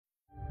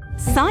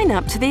Sign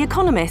up to The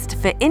Economist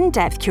for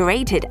in-depth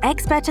curated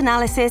expert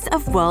analysis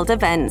of world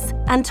events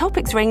and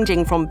topics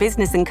ranging from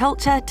business and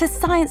culture to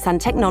science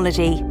and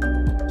technology.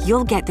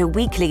 You'll get the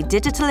weekly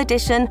digital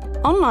edition,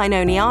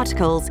 online-only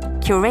articles,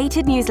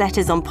 curated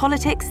newsletters on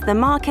politics, the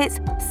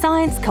markets,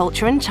 science,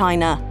 culture and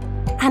China,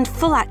 and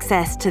full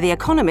access to The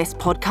Economist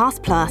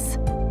Podcast Plus.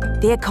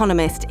 The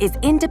Economist is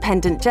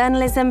independent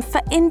journalism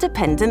for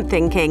independent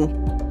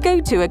thinking.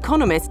 Go to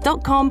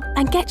economist.com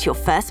and get your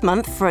first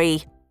month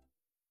free.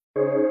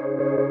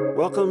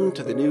 Welcome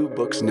to the New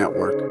Books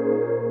Network.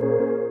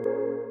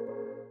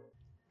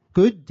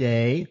 Good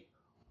day.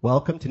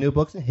 Welcome to New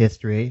Books in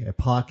History, a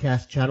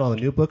podcast channel on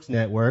the New Books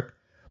Network.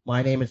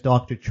 My name is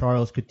Dr.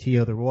 Charles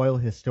Coutinho of the Royal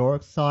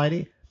Historic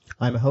Society.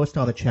 I'm a host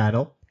on the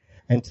channel,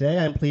 and today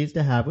I'm pleased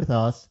to have with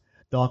us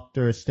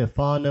Dr.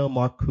 Stefano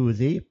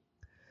Marcuzzi,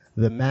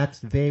 the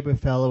Max Weber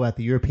Fellow at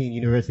the European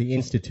University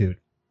Institute.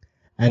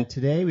 And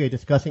today we are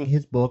discussing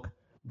his book,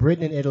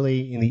 Britain and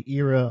Italy in the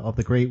Era of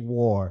the Great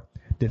War,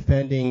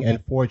 Defending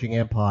and Forging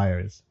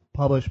Empires,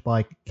 published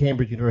by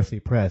Cambridge University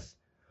Press.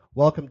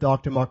 Welcome,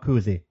 Dr.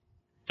 Marcuzzi.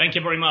 Thank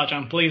you very much.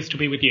 I'm pleased to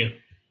be with you.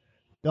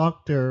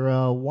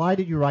 Doctor, why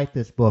did you write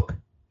this book?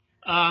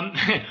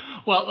 I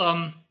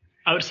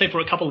would say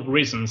for a couple of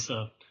reasons,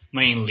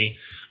 mainly.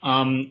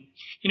 One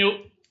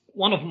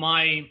of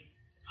my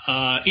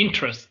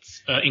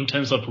interests in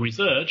terms of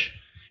research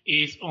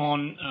is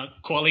on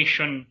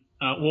coalition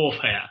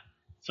warfare.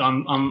 So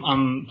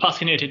I'm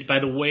fascinated by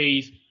the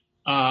ways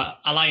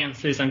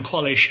alliances and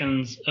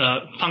coalitions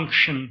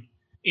function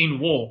in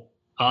war.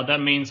 That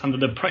means under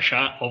the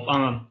pressure of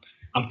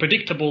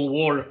unpredictable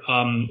war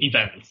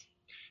events.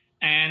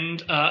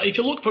 And if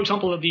you look, for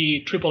example, at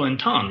the Triple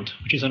Entente,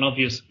 which is an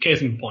obvious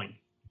case in point,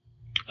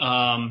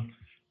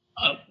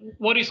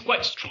 what is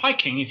quite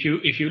striking, if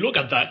you look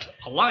at that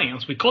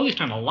alliance, we call it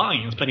an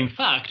alliance, but in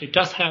fact it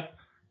does have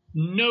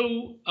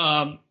no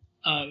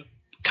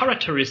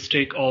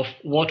characteristic of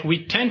what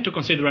we tend to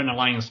consider an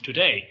alliance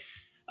today.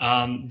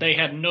 They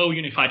had no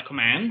unified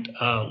command,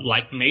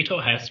 like NATO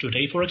has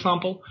today, for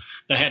example.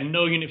 They had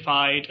no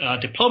unified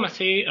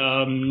diplomacy,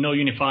 no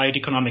unified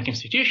economic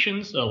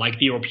institutions, like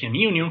the European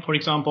Union, for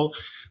example.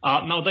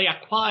 Now they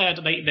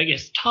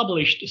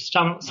established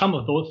some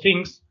of those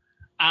things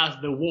as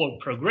the war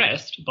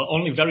progressed, but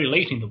only very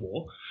late in the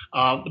war.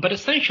 But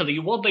essentially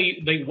what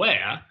they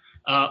were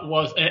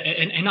was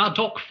an ad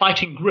hoc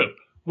fighting group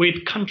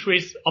with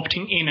countries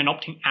opting in and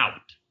opting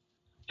out.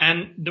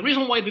 And the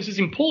reason why this is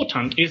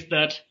important is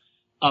that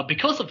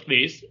because of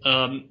this,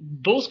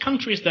 those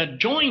countries that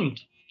joined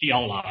the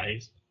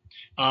Allies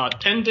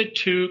tended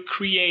to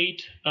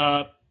create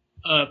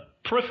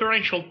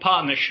preferential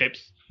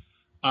partnerships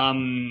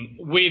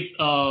with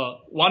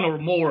one or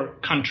more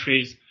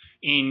countries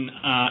in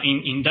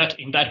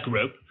that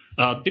group,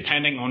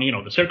 depending on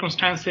the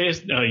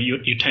circumstances.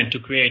 You tend to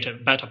create a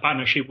better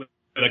partnership with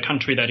a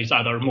country that is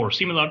either more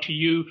similar to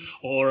you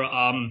or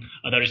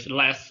that is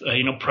less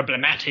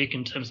problematic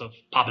in terms of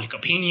public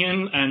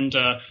opinion and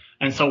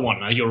so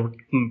on. Your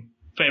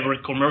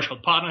favorite commercial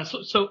partner.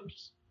 So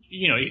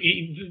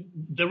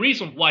the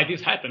reason why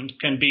this happened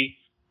can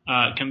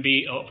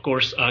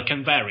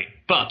vary.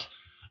 But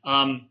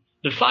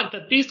the fact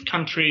that these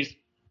countries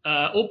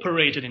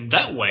operated in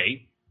that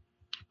way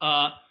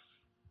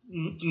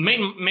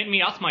made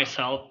me ask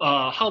myself,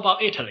 how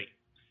about Italy?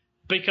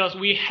 Because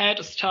we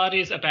had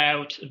studies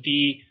about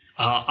the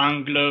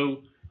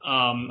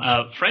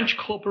Anglo-French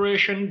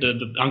cooperation,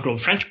 the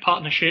Anglo-French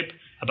partnership,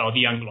 about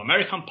the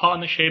Anglo-American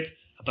partnership,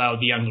 about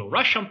the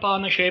Anglo-Russian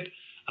partnership,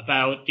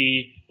 about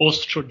the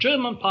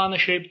Austro-German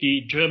partnership,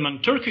 the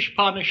German-Turkish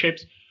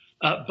partnerships,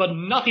 but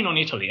nothing on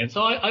Italy. And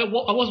so I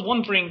was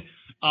wondering,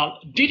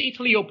 did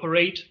Italy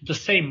operate the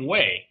same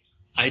way?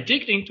 I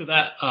digged into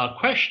that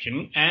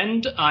question,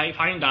 and I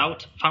found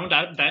out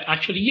that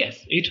actually, yes,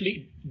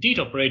 Italy did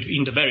operate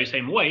in the very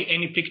same way,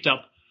 and it picked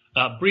up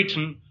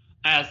Britain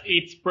as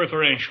its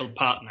preferential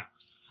partner.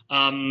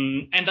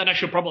 And then I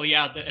should probably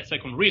add a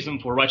second reason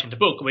for writing the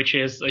book, which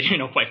is,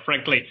 quite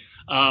frankly,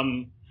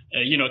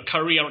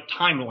 career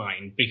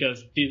timeline,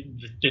 because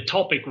the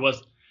topic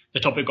was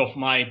the topic of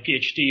my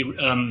PhD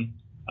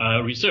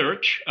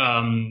research.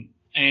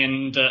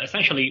 And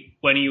essentially,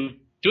 when you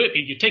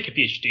take a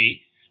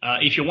PhD,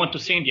 if you want to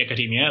stay in the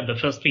academia, the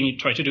first thing you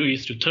try to do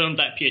is to turn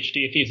that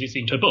PhD thesis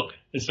into a book.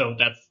 And so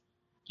that's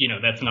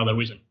another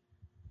reason.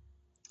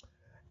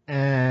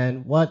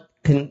 And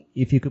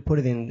if you could put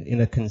it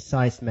in a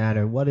concise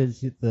manner, what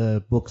is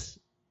the book's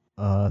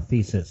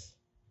thesis?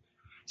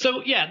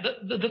 So, yeah,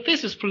 the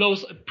thesis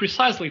flows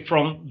precisely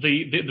from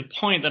the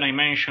point that I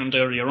mentioned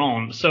earlier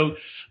on. So,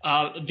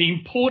 the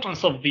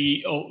importance of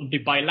the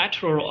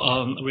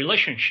bilateral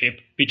relationship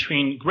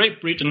between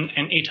Great Britain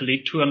and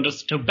Italy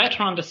to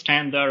better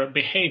understand their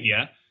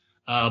behavior,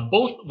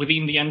 both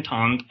within the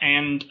Entente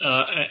and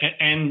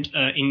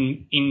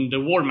in the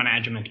war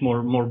management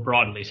more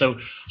broadly. So,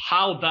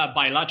 how that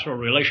bilateral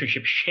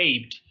relationship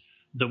shaped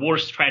the war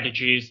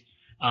strategies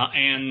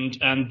and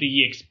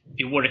the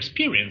war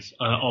experience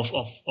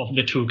of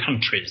the two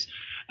countries.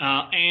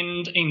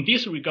 And in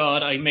this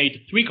regard, I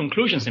made 3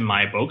 conclusions in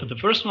my book. The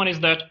first one is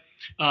that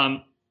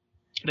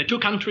the two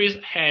countries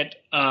had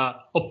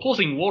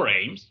opposing war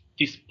aims,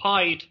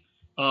 despite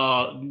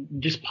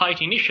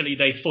initially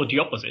they thought the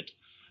opposite.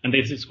 And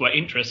this is quite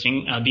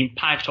interesting, the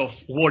impact of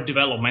war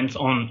developments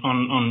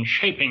on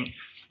shaping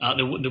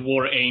the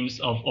war aims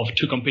of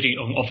two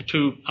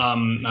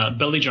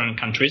belligerent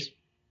countries.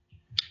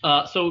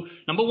 So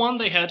number one,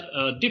 they had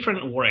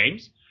different war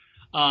aims,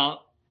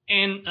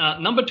 and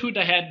number two,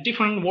 they had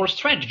different war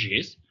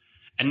strategies,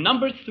 and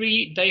number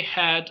 3, they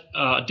had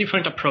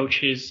different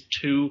approaches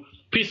to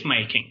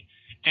peacemaking.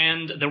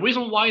 And the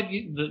reason why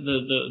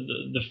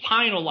the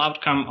final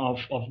outcome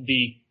of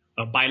the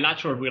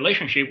bilateral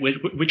relationship,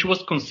 which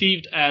was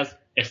conceived as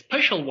a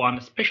special one,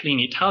 especially in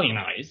Italian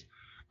eyes,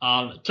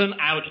 turned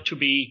out to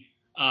be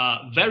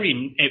a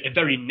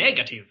very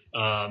negative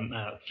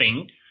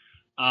thing,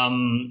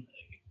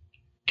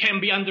 can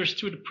be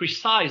understood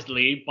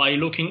precisely by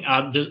looking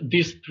at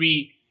these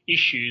 3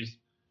 issues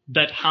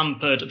that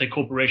hampered the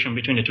cooperation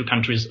between the two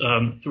countries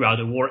throughout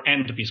the war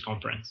and the peace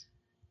conference.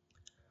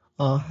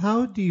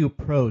 How do you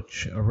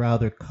approach a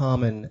rather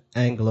common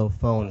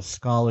Anglophone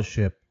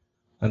scholarship?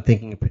 I'm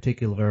thinking in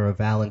particular of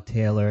Alan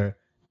Taylor,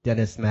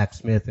 Dennis Mack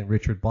Smith, and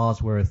Richard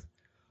Bosworth,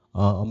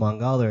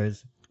 among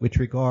others, which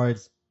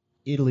regards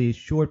Italy's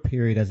short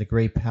period as a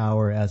great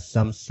power as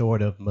some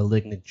sort of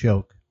malignant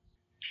joke.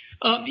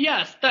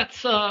 Yes,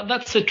 that's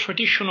a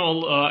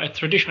traditional,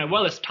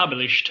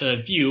 well-established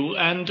view,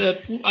 and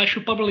I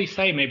should probably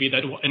say maybe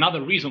that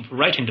another reason for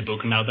writing the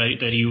book, now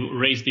that you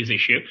raised this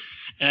issue,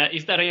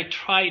 is that I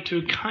try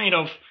to kind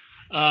of,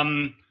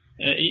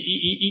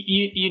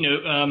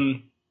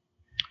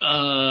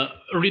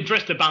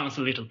 redress the balance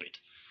a little bit,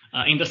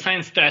 in the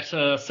sense that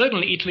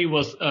certainly Italy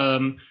was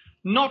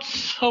not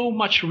so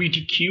much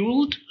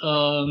ridiculed.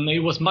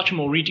 It was much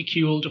more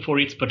ridiculed for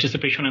its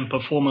participation and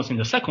performance in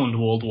the Second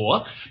World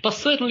War, but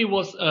certainly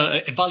was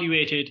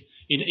evaluated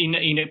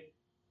in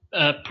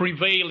a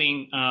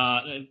prevailing,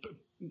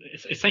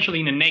 essentially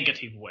in a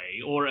negative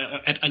way, or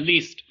at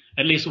least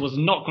was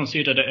not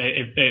considered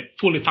a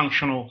fully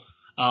functional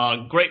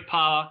great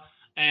power,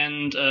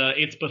 and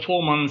its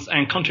performance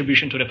and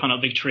contribution to the final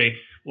victory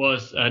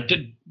was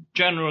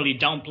generally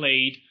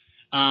downplayed.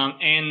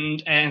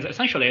 And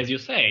essentially, as you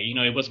say,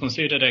 it was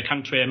considered a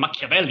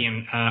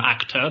Machiavellian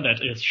actor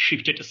that is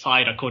shifted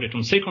aside according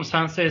to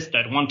circumstances,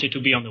 that wanted to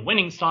be on the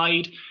winning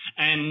side,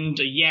 and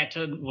yet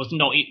was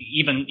not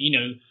even,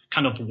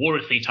 kind of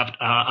worth it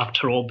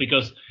after all,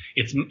 because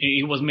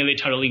it was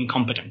militarily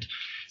incompetent.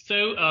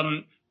 So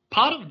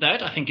part of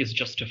that, I think, is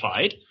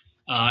justified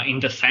in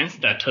the sense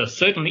that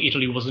certainly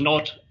Italy was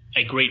not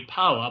a great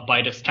power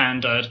by the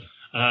standard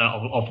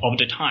of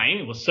the time.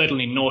 It was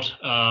certainly not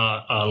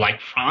like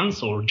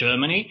France or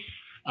Germany,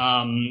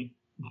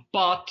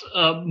 but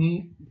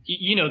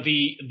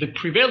the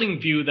prevailing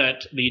view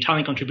that the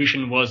Italian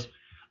contribution was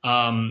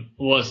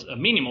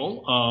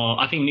minimal,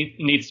 I think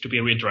needs to be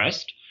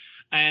redressed,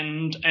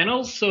 and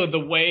also the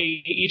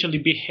way Italy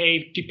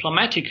behaved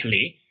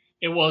diplomatically.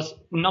 It was,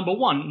 number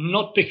one,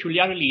 not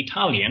peculiarly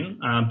Italian,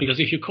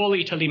 because if you call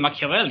Italy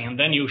Machiavellian,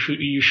 then you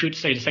should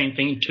say the same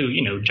thing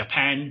to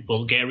Japan,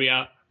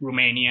 Bulgaria,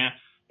 Romania,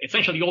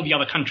 essentially all the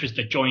other countries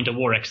that joined the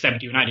war, except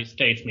the United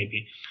States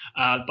maybe.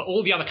 But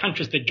all the other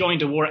countries that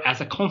joined the war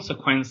as a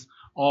consequence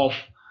of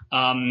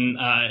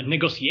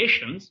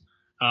negotiations,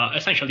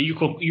 essentially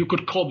you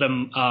could call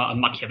them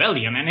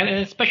Machiavellian. And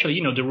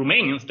especially, the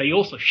Romanians, they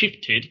also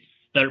shifted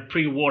their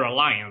pre-war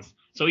alliance.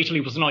 So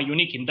Italy was not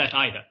unique in that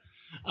either.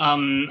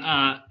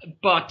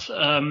 But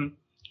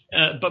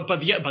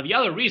the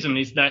other reason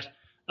is that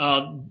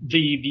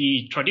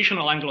the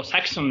traditional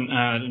Anglo-Saxon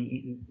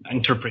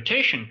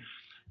interpretation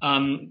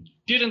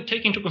didn't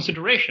take into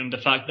consideration the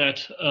fact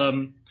that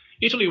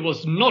Italy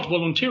was not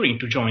volunteering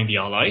to join the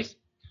Allies.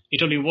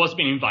 Italy was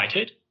being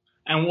invited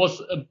and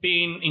was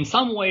being, in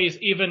some ways,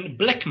 even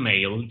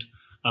blackmailed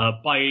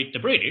by the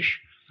British.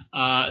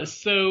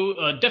 So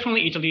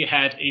definitely Italy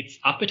had its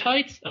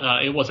appetites.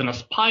 It was an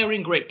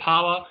aspiring great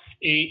power.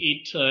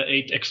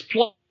 It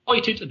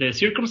exploited the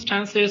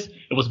circumstances.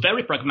 It was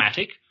very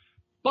pragmatic.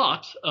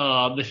 But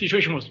the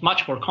situation was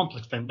much more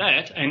complex than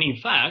that. And in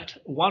fact,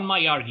 one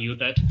might argue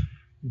that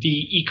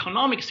the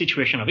economic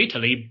situation of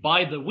Italy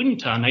by the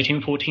winter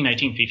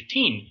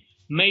 1914-1915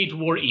 made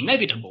war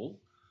inevitable.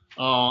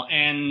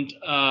 And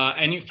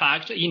in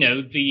fact,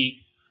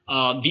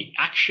 the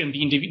action, the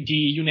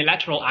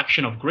unilateral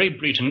action of Great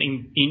Britain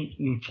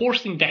in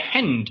forcing the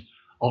hand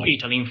of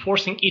Italy, in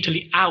forcing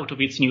Italy out of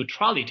its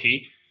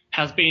neutrality,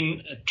 has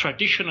been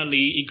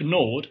traditionally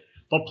ignored,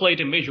 but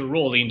played a major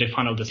role in the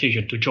final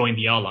decision to join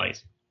the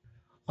Allies.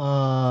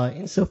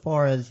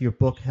 Insofar as your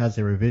book has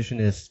a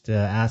revisionist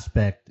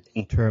aspect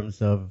in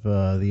terms of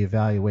the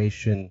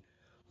evaluation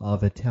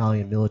of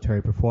Italian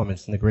military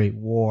performance in the Great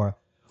War,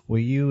 were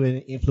you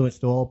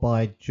influenced at all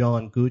by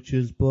John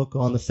Gooch's book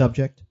on the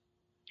subject?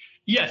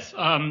 Yes.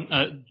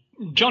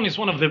 John is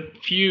one of the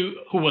few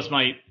who was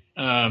my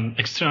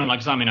external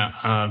examiner,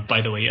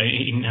 by the way,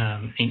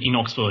 in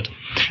Oxford.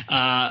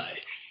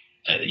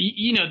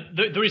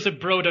 There is a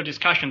broader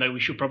discussion that we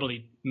should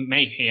probably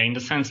make here, in the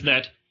sense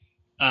that,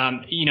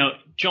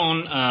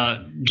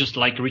 John, just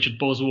like Richard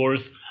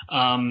Bosworth,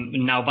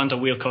 now Vanda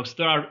Wilcox,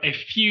 there are a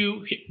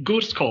few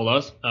good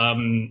scholars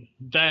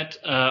that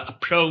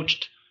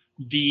approached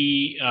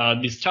the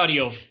study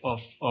of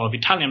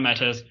Italian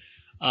matters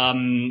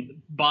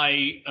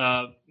by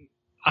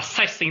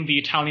assessing the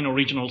Italian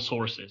original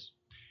sources,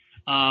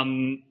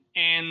 and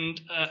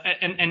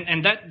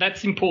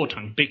that's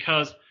important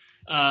because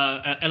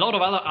a lot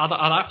of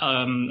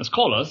other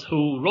scholars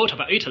who wrote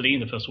about Italy in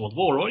the First World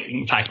War, or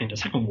in fact in the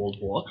Second World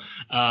War,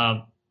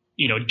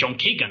 John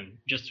Keegan,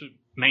 just to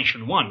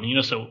mention one,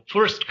 so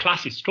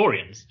first-class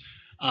historians,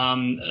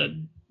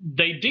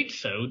 they did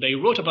so. They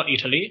wrote about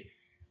Italy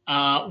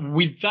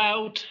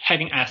without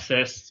having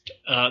accessed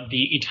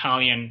the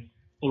Italian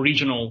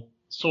original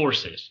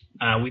sources,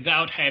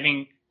 without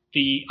having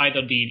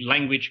either the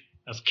language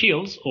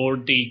skills or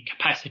the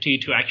capacity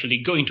to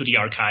actually go into the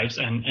archives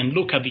and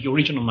look at the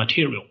original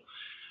material.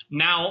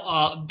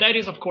 Now, that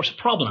is, of course, a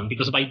problem,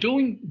 because by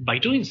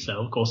doing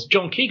so, of course,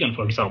 John Keegan,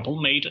 for example,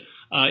 made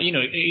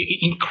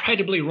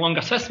incredibly wrong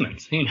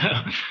assessments.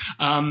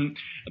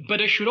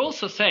 But I should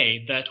also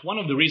say that one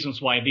of the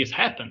reasons why this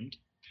happened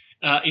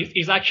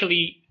is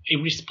actually a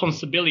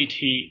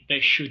responsibility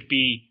that should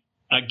be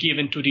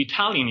given to the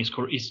Italian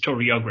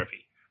historiography.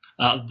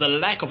 The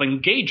lack of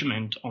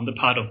engagement on the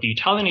part of the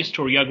Italian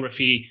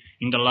historiography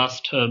in the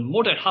last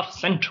more than half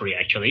century,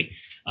 actually,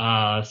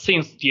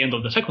 since the end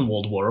of the Second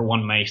World War,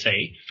 one may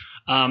say,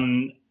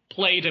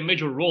 played a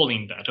major role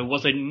in that. It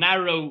was a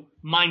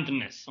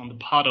narrow-mindedness on the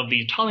part of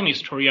the Italian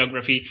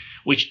historiography,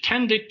 which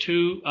tended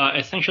to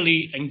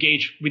essentially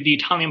engage with the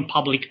Italian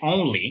public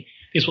only.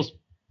 This was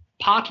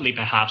partly,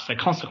 perhaps, a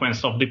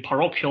consequence of the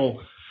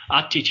parochial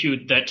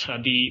attitude that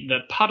the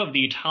part of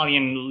the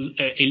Italian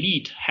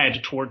elite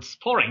had towards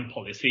foreign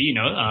policy,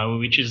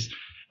 which is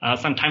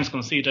sometimes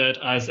considered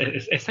as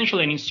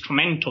essentially an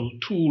instrumental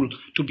tool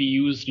to be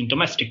used in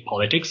domestic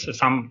politics.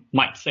 Some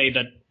might say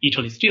that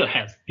Italy still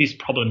has this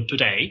problem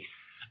today.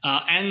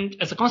 And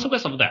as a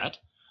consequence of that,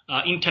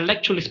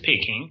 intellectually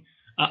speaking,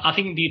 I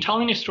think the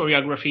Italian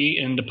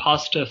historiography in the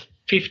past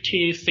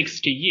 50,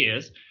 60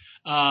 years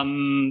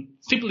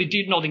simply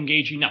did not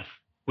engage enough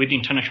with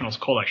international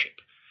scholarship.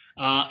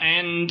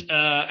 And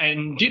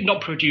did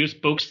not produce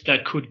books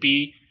that could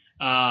be,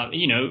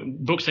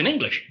 books in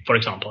English, for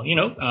example,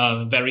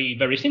 very,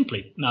 very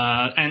simply.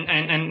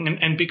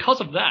 And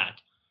because of that,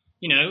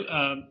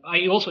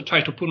 I also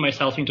try to put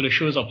myself into the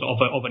shoes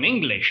of an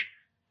English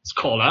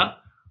scholar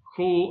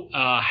who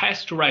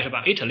has to write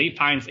about Italy,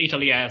 finds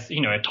Italy as,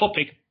 a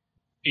topic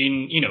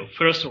in,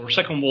 First or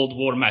Second World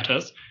War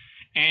matters.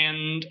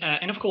 And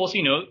of course,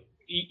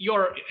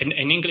 you're an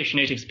English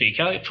native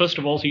speaker. First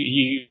of all,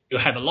 you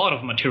have a lot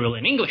of material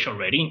in English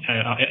already,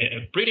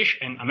 British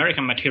and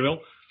American material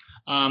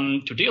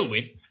to deal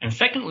with. And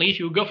secondly, if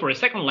you go for a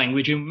second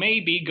language, you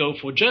maybe go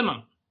for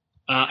German.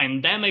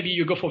 And then maybe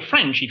you go for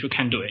French if you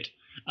can do it.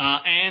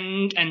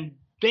 And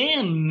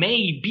then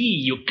maybe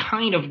you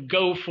kind of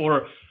go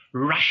for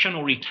Russian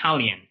or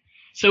Italian.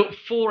 So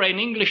for an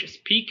English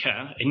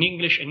speaker, a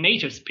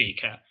native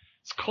speaker,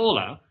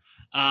 scholar,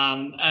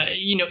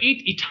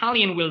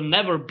 Italian will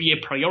never be a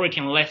priority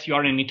unless you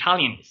are an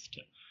Italianist,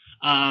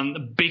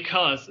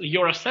 because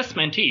your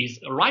assessment is,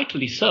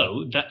 rightly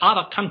so, that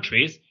other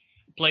countries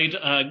played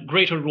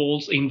greater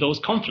roles in those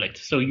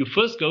conflicts. So you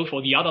first go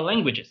for the other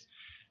languages,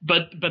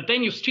 but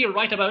then you still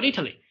write about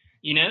Italy,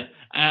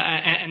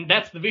 and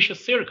that's the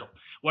vicious circle.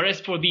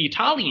 Whereas for the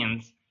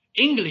Italians,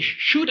 English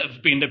should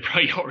have been the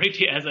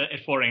priority as a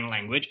foreign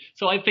language.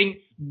 So I think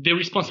the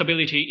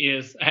responsibility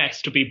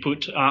has to be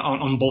put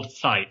on both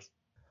sides.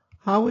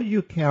 How would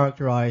you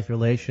characterize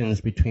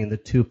relations between the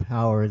two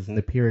powers in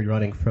the period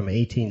running from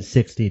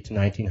 1860 to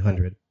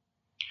 1900?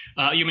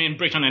 You mean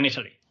Britain and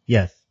Italy?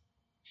 Yes.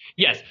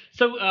 Yes.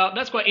 So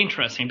that's quite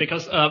interesting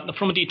because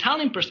from the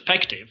Italian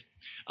perspective,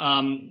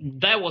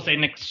 there was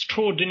an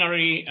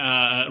extraordinary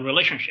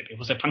relationship. It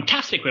was a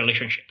fantastic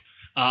relationship.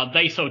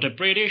 They saw the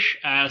British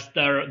as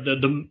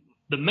the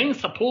main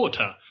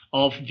supporter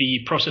of the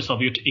process of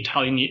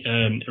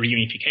Italian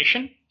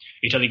reunification.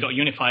 Italy got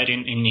unified in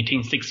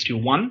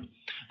 1861.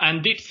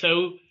 And did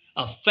so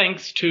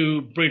thanks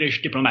to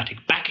British diplomatic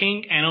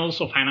backing and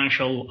also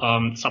financial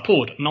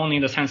support, not only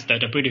in the sense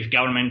that the British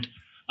government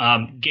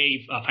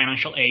gave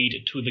financial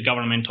aid to the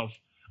government of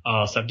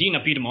Sardinia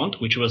Piedmont,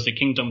 which was the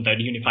kingdom that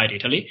unified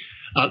Italy,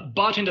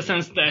 but in the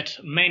sense that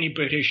many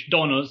British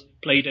donors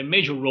played a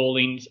major role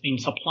in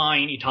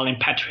supplying Italian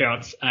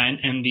patriots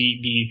and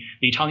the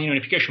Italian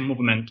unification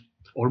movement,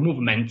 or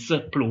movements,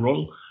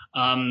 plural,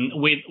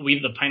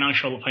 with the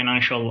financial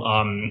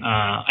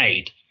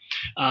aid.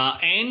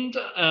 And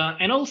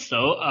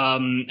also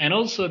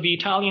the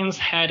Italians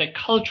had a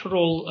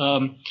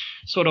cultural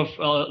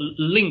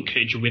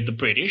linkage with the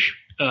British,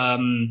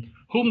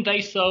 whom they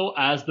saw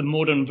as the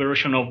modern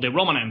version of the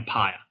Roman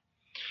Empire,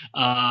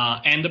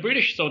 and the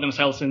British saw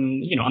themselves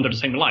under the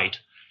same light.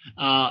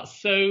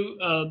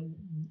 So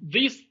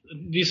this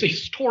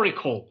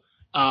historical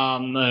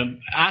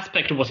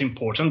aspect was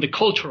important. The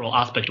cultural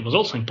aspect was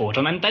also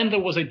important. And then there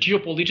was a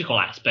geopolitical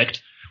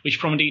aspect, which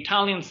from the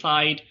Italian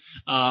side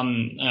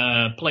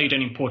played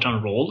an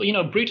important role.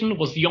 Britain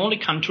was the only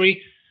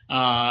country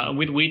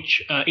with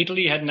which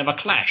Italy had never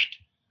clashed.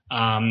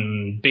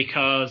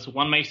 Because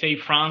one may say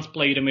France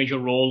played a major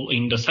role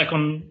in the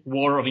Second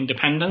War of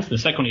Independence, the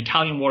Second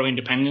Italian War of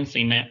Independence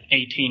in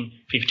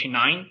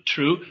 1859,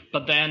 true.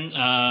 But then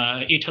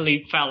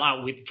Italy fell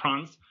out with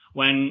France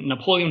when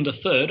Napoleon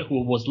III,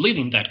 who was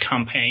leading that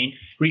campaign,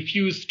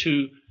 refused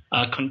to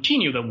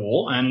continue the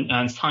war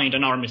and signed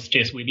an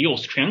armistice with the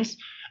Austrians.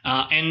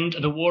 And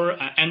the war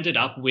ended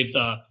up with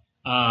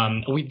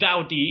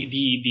without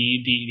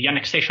the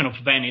annexation of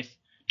Venice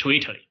to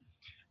Italy.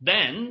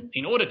 Then,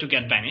 in order to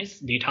get Venice,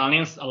 the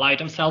Italians allied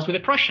themselves with the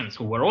Prussians,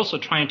 who were also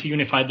trying to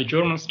unify the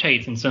German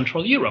states in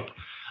Central Europe.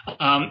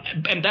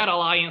 And that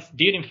alliance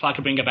did, in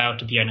fact, bring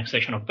about the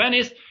annexation of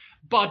Venice,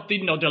 but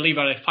did not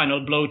deliver a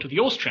final blow to the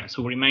Austrians,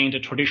 who remained a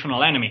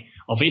traditional enemy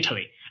of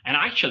Italy. And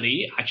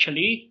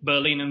actually,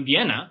 Berlin and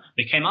Vienna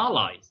became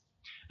allies.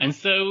 And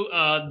so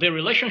the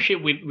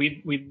relationship with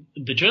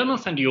the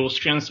Germans and the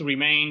Austrians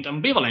remained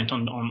ambivalent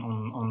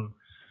on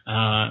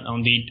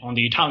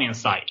the Italian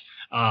side.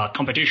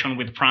 Competition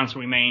with France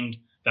remained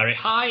very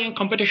high, and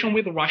competition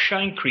with Russia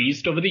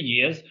increased over the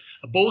years,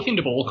 both in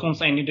the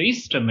Balkans and in the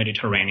Eastern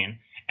Mediterranean.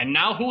 And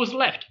now who was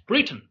left?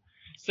 Britain.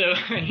 So,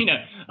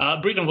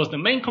 Britain was the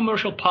main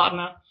commercial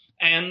partner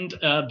and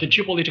the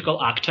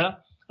geopolitical actor,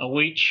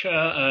 which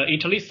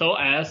Italy saw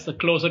as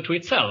closer to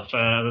itself,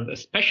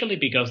 especially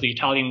because the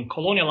Italian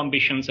colonial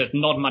ambitions had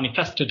not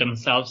manifested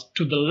themselves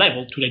to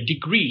the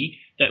degree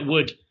that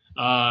would,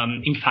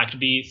 in fact,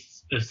 be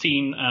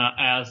seen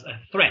as a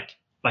threat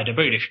by the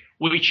British,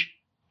 which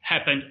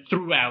happened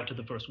throughout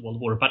the First World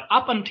War. But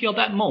up until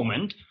that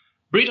moment,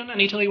 Britain and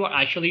Italy were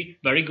actually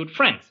very good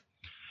friends.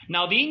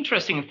 Now, the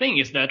interesting thing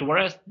is that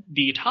whereas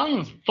the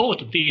Italians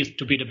thought this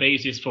to be the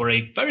basis for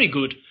a very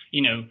good,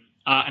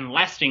 and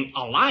lasting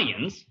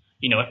alliance,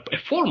 a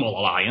formal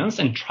alliance,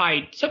 and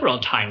tried several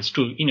times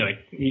to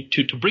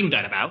bring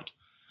that about,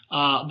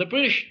 the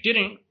British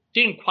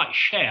didn't quite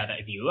share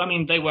that view. I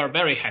mean, they were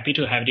very happy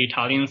to have the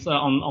Italians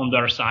on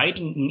their side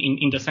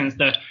in the sense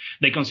that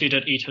they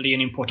considered Italy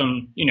an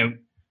important,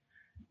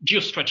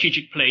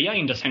 geostrategic player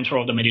in the center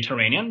of the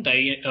Mediterranean.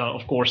 They,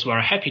 of course, were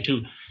happy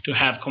to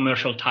have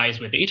commercial ties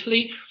with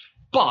Italy.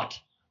 But,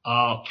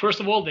 first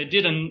of all, they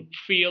didn't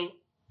feel,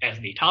 as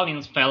the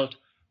Italians felt,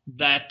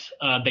 that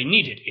they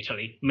needed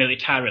Italy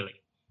militarily.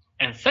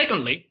 And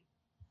secondly,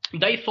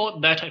 they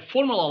thought that a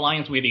formal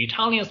alliance with the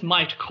Italians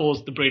might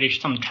cause the British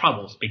some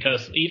troubles,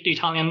 because if the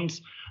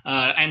Italians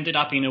ended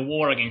up in a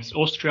war against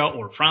Austria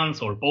or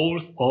France or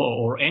both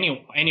or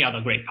any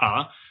other great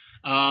power,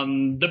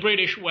 the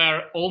British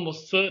were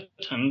almost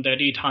certain that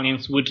the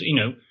Italians would,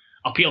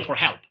 appeal for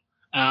help.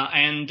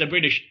 And the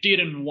British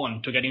didn't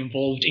want to get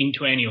involved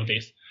into any of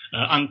this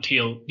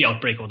until the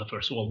outbreak of the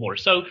First World War.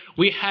 So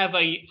we have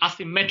a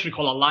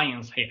asymmetrical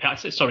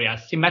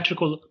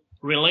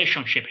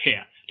relationship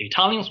here. The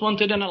Italians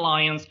wanted an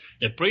alliance,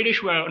 the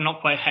British were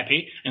not quite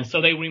happy, and so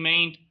they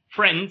remained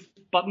friends,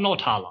 but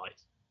not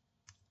allies.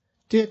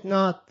 Did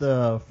not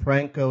the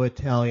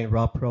Franco-Italian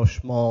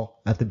rapprochement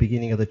at the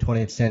beginning of the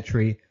 20th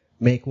century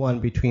make one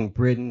between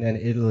Britain and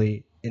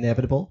Italy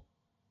inevitable?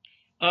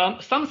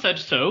 Some said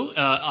so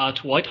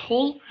at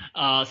Whitehall.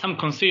 Some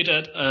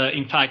considered,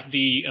 in fact,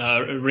 the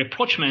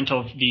rapprochement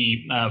of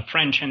the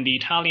French and the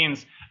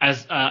Italians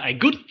as a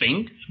good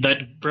thing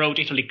that brought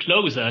Italy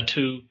closer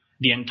to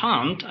the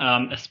Entente,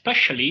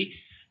 especially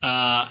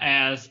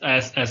as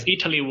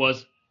Italy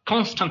was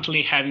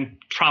constantly having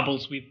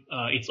troubles with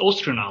its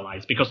Austrian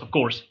allies, because, of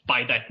course,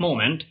 by that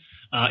moment,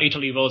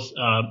 Italy was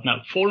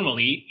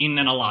formally in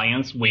an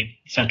alliance with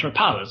Central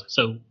Powers.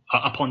 So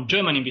upon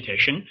German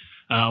invitation,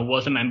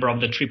 was a member of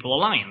the Triple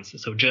Alliance.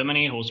 So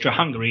Germany,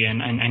 Austria-Hungary,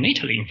 and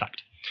Italy, in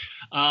fact.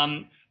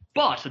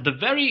 But the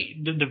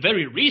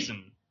very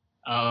reason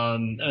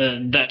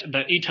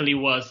that Italy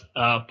was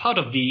part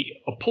of the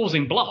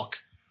opposing bloc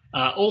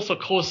also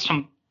caused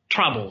some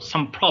trouble,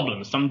 some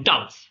problems, some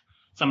doubts,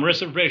 some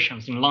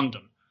reservations in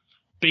London,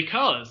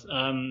 because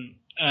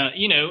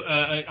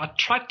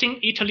attracting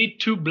Italy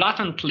too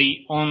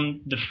blatantly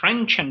on the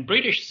French and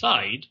British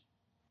side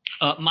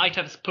might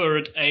have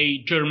spurred a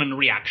German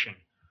reaction.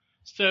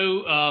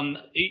 So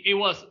it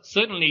was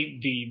certainly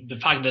the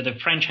fact that the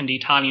French and the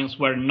Italians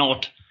were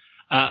not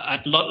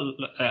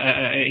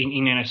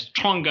in a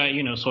stronger,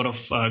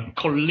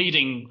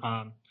 co-leading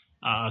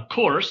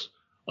course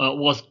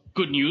was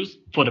good news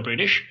for the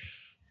British.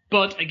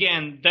 But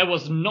again, that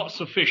was not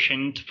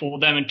sufficient for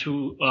them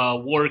to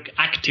work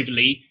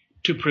actively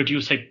to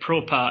produce a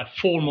proper,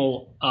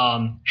 formal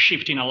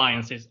shift in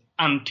alliances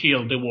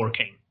until the war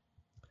came.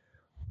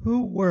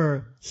 Who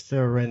were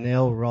Sir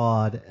René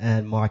Rod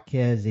and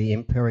Marchesi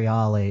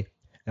Imperiali,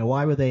 and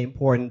why were they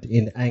important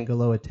in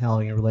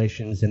Anglo-Italian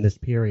relations in this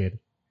period?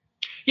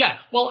 Yeah,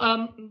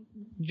 well,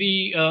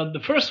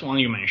 the first one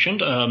you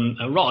mentioned,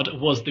 Rod,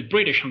 was the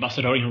British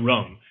ambassador in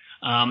Rome.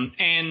 and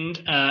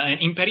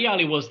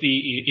Imperiali was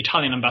the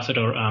Italian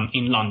ambassador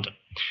in London.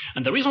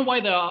 And the reason why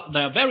they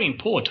are very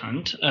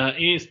important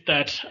is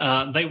that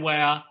they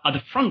were at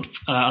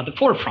the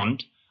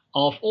forefront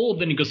of all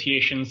the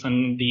negotiations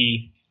and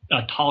the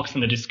talks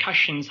and the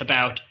discussions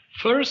about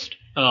first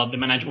the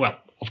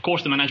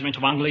management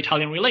of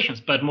Anglo-Italian relations,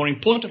 but more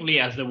importantly,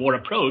 as the war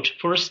approached,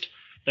 first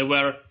they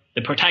were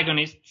the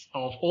protagonists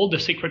of all the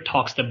secret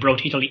talks that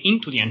brought Italy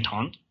into the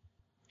Entente,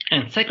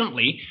 and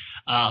secondly,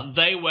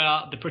 they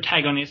were the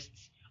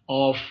protagonists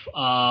of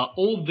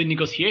all the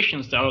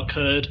negotiations that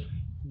occurred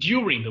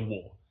during the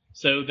war.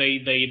 So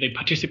they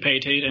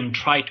participated and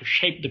tried to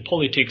shape the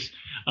politics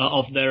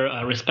of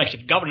their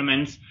respective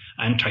governments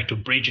and tried to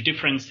bridge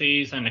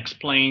differences and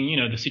explain,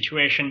 the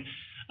situation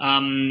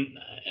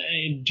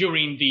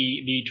during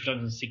the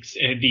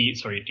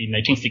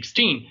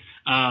 1916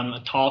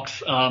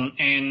 talks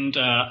and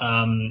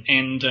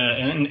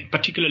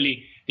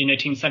particularly the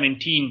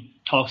 1917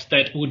 talks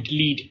that would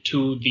lead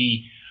to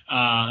the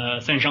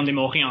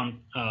Saint-Jean-de-Maurienne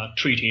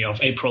Treaty of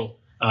April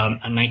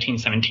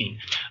 1917.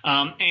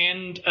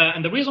 And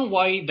the reason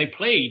why they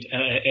played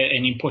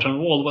an important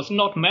role was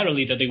not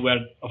merely that they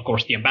were, of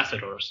course, the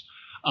ambassadors,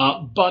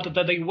 but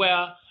that they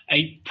were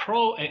a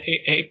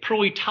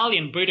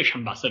pro-Italian British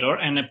ambassador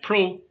and a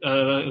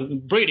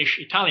pro-British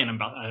Italian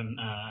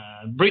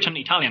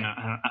Britain-Italian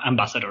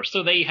ambassador.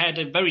 So they had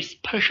a very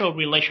special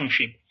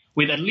relationship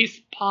with at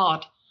least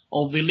part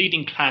of the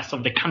leading class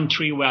of the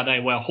country where they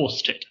were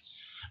hosted.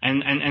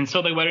 And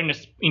so they were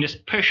in a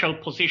special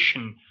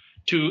position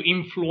to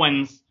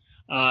influence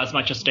as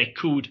much as they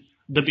could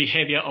the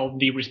behavior of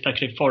the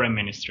respective foreign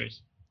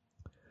ministries.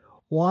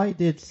 Why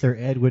did Sir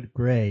Edward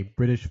Grey,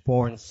 British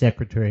Foreign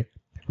Secretary,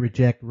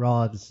 reject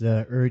Rod's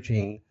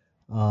urging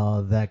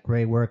that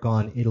Grey work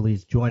on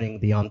Italy's joining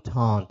the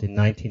Entente in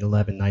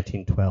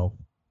 1911-1912?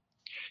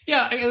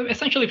 Yeah,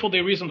 essentially for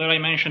the reason that I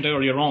mentioned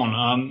earlier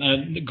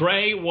on.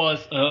 Grey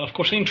was, of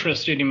course,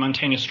 interested in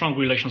maintaining strong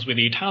relations with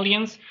the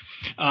Italians.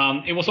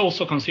 It was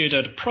also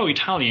considered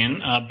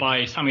pro-Italian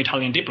by some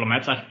Italian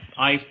diplomats.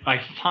 I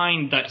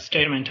find that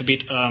statement a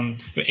bit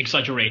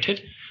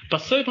exaggerated,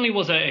 but certainly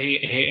was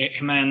a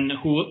man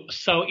who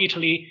saw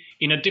Italy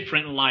in a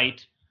different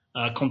light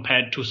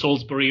compared to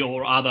Salisbury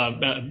or other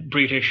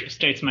British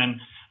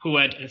statesmen who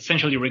had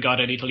essentially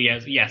regarded Italy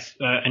as, yes,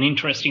 an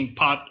interesting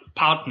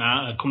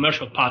partner, a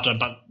commercial partner,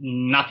 but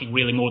nothing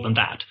really more than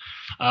that.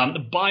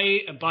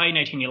 By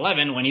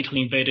 1911, when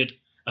Italy invaded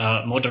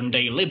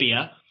modern-day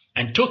Libya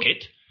and took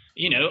it,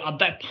 at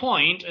that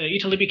point,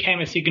 Italy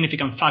became a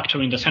significant factor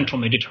in the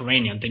central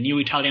Mediterranean. The new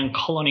Italian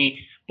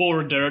colony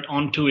bordered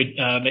onto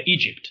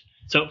Egypt.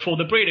 So for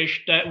the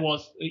British, that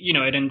was,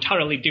 an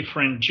entirely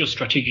different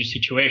geostrategic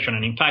situation.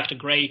 And in fact,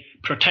 Grey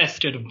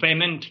protested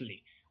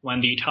vehemently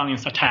when the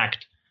Italians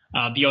attacked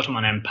the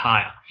Ottoman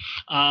Empire.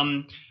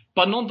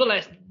 But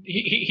nonetheless,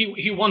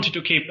 he wanted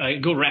to keep a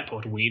good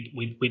rapport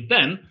with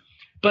them.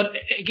 But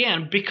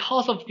again,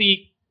 because of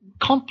the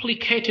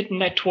complicated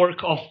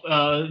network of,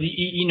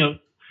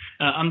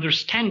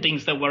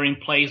 understandings that were in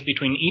place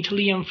between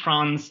Italy and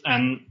France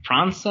and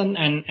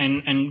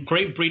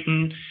Great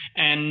Britain,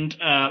 and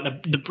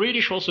the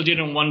British also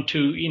didn't want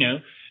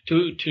to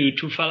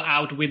fall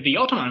out with the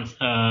Ottomans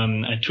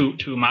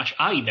too much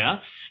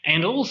either.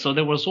 And also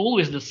there was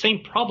always the same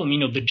problem,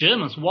 the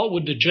Germans. What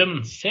would the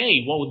Germans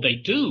say? What would they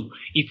do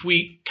if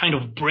we kind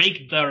of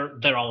break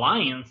their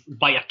alliance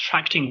by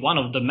attracting one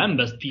of the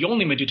members, the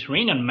only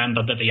Mediterranean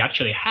member that they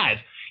actually had,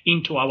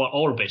 into our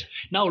orbit?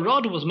 Now,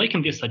 Rod was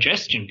making this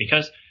suggestion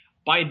because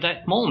by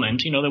that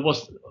moment, there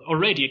was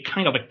already a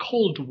kind of a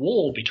Cold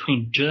War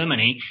between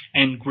Germany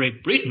and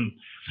Great Britain.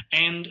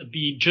 And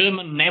the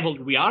German naval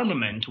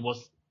rearmament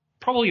was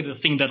probably the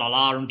thing that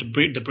alarmed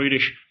the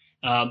British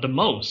the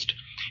most.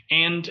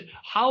 And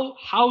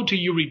how do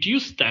you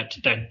reduce that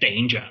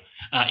danger?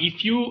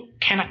 If you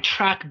can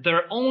attract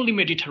their only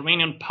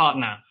Mediterranean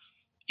partner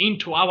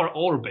into our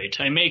orbit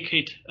and make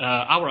it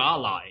our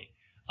ally,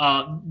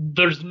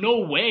 there's no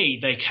way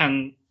they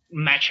can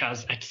match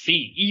us at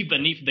sea,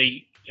 even if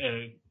they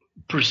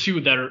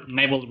pursue their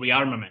naval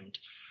rearmament.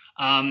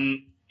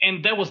 And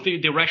that was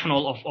the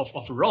rationale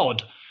of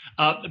Rod.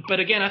 But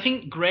again, I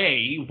think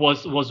Grey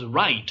was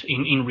right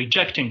in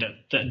rejecting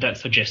that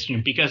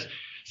suggestion, because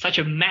such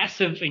a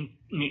massive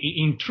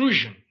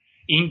intrusion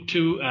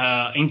into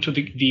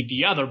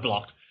the other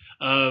bloc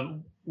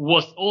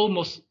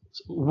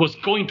was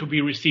going to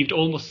be received,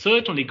 almost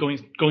certainly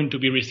going to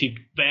be received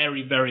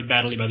very, very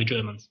badly by the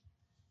Germans.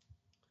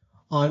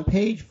 On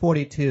page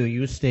 42,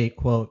 you state,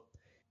 quote,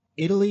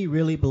 "Italy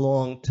really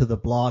belonged to the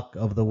bloc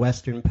of the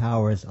Western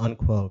powers,"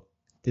 unquote.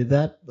 Did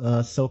that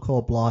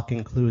so-called bloc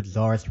include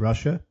Tsarist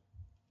Russia?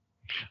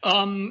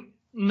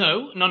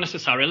 No, not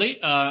necessarily.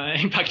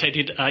 In fact,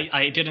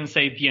 I didn't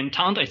say the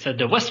Entente. I said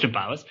the Western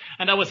powers,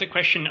 and that was a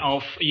question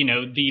of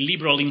the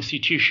liberal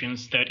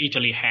institutions that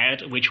Italy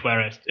had, which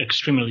were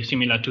extremely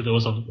similar to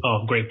those of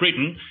Great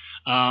Britain,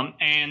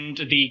 and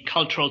the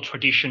cultural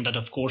tradition that,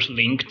 of course,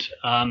 linked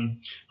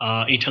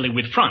Italy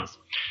with France.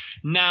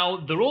 Now,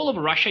 the role of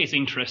Russia is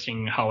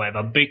interesting,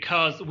 however,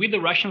 because with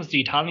the Russians,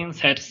 the Italians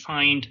had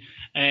signed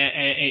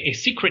a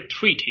secret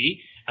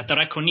treaty at the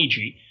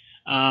Racconigi,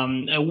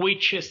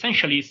 which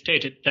essentially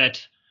stated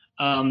that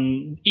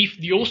if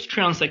the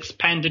Austrians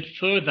expanded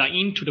further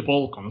into the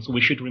Balkans,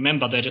 we should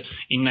remember that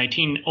in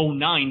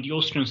 1909 the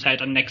Austrians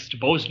had annexed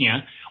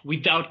Bosnia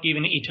without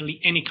giving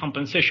Italy any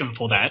compensation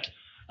for that,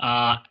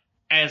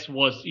 as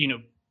was,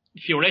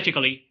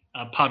 theoretically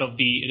part of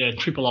the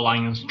Triple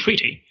Alliance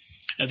Treaty.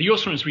 The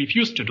Austrians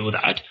refused to do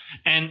that,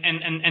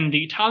 and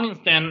the Italians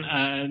then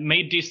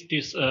made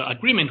this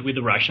agreement with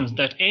the Russians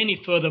that any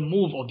further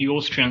move of the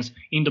Austrians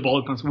in the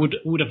Balkans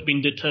would have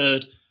been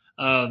deterred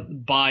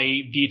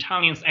by the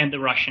Italians and the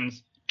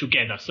Russians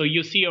together. So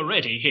you see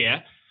already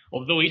here,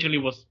 although Italy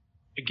was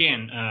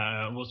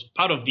was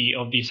part of the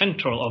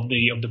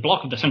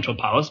bloc of the Central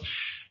Powers,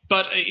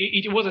 but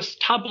it was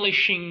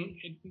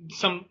establishing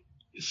some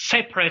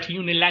separate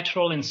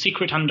unilateral and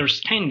secret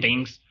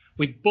understandings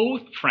with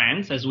both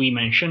France, as we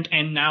mentioned,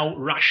 and now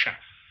Russia.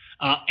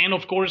 And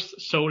of course,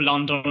 so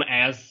London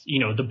as,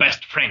 the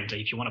best friend,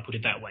 if you want to put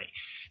it that way.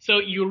 So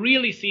you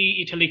really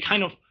see Italy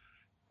kind of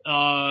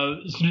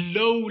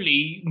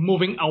slowly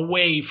moving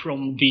away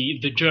from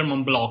the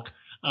German bloc,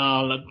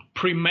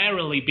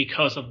 primarily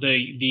because of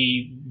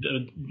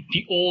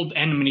the old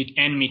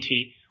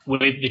enmity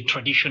with the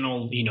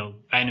traditional,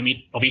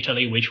 enemy of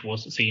Italy, which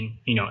was seen,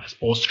 as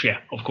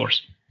Austria, of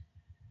course.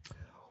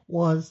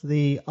 Was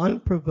the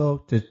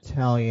unprovoked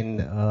Italian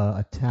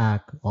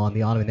attack on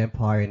the Ottoman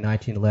Empire in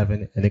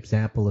 1911 an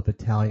example of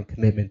Italian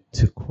commitment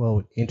to,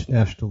 quote,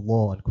 international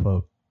law,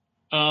 unquote?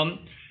 Can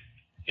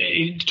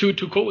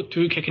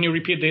you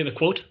repeat the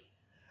quote?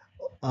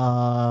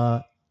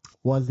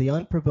 Was the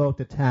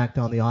unprovoked attack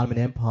on the Ottoman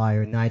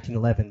Empire in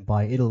 1911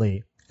 by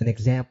Italy an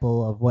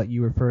example of what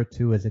you refer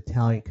to as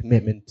Italian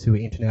commitment to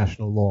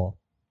international law?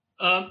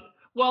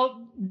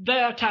 Well,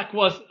 the attack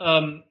was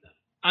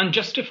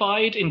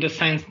unjustified in the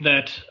sense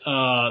that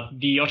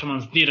the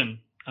Ottomans didn't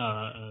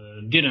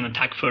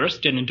attack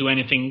first, didn't do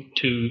anything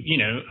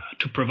to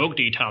provoke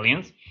the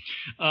Italians,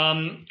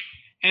 and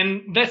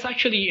that's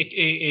actually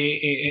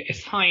a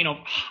sign of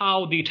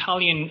how the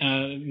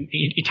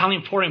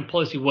Italian foreign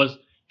policy was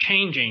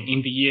changing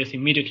in the years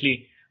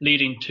immediately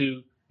leading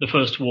to the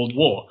First World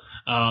War.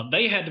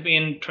 They had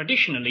been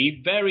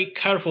traditionally very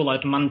careful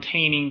at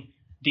maintaining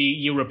the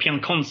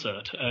European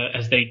concert,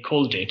 as they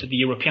called it, the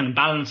European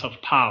balance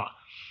of power.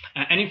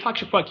 And in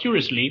fact, quite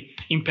curiously,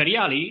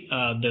 Imperiali,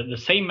 the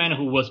same man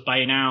who was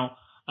by now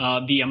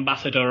the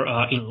ambassador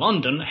in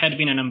London, had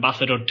been an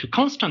ambassador to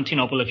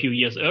Constantinople a few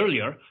years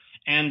earlier,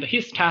 and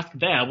his task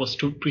there was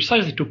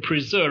precisely to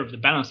preserve the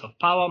balance of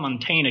power,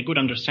 maintain a good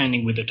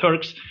understanding with the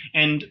Turks,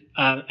 and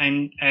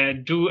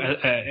do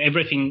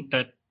everything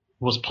that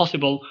was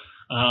possible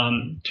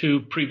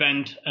to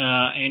prevent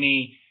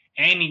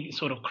any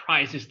sort of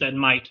crisis that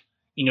might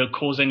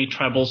cause any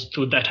troubles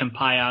to that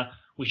empire,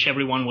 which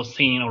everyone was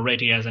seeing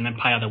already as an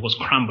empire that was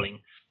crumbling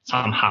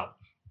somehow.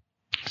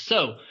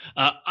 So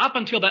up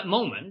until that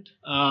moment,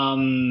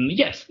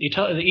 yes,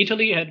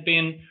 Italy had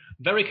been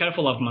very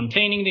careful of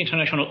maintaining the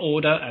international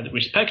order and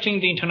respecting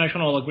the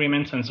international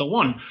agreements and so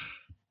on.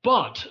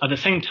 But at the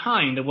same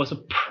time, there was a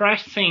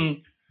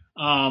pressing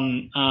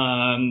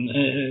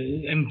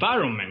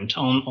environment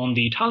on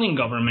the Italian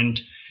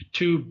government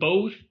to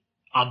both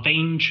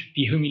avenge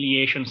the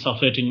humiliation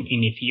suffered in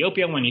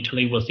Ethiopia when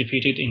Italy was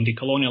defeated in the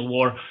colonial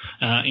war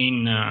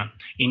in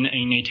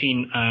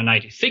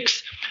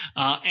 1896,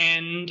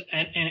 and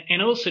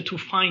also to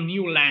find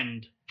new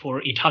land for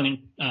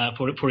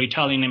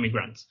Italian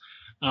immigrants.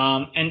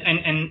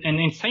 And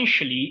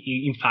essentially,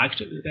 in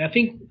fact, I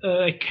think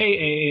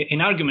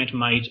an argument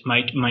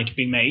might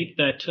be made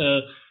that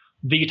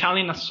the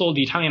Italian assault,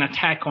 the Italian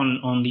attack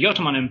on the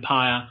Ottoman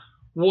Empire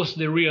was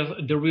the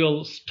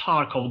real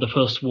start of the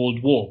First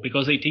World War,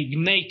 because it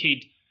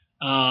ignited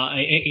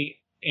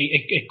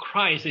a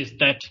crisis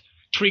that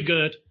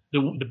triggered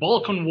the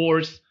Balkan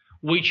Wars,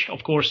 which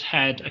of course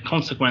had a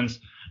consequence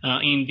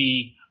in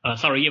the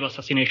Sarajevo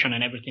assassination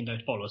and everything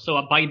that followed.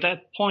 So by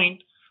that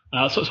point,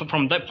 so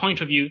from that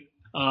point of view,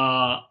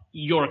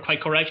 you're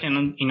quite correct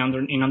in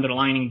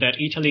underlining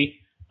that Italy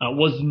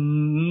was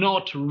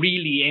not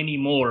really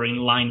anymore in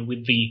line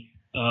with the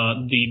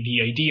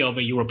idea of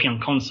a European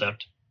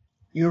concept.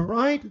 You're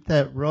right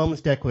that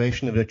Rome's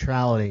declaration of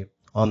neutrality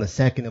on the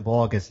 2nd of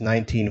August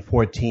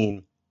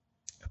 1914,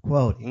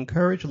 quote,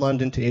 encouraged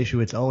London to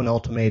issue its own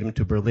ultimatum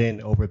to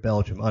Berlin over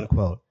Belgium,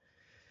 unquote.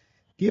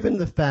 Given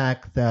the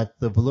fact that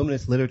the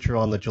voluminous literature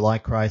on the July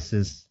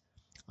crisis,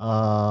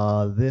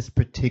 this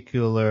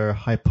particular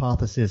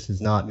hypothesis is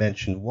not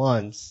mentioned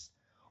once,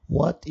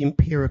 what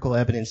empirical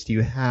evidence do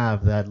you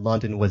have that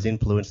London was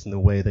influenced in the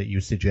way that you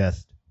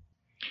suggest?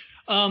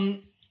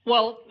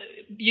 Well,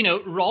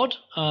 Rod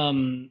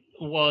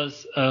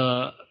was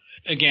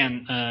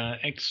again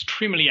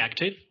extremely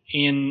active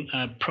in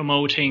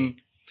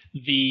promoting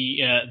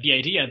the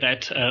idea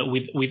that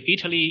with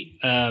Italy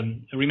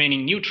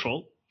remaining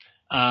neutral,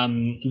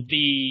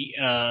 the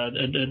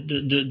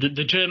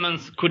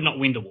Germans could not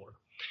win the war.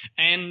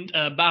 And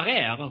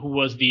Barrère, who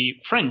was the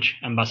French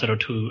ambassador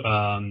to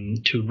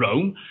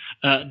Rome,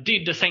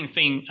 did the same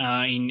thing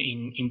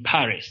in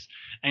Paris.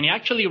 And he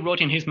actually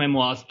wrote in his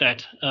memoirs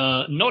that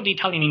not the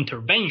Italian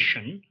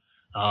intervention,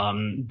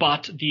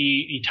 but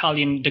the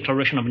Italian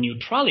declaration of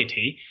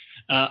neutrality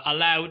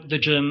allowed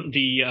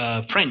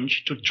the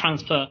French to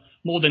transfer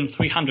more than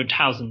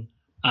 300,000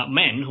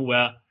 men who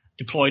were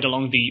deployed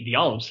along the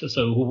Alps,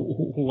 so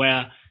who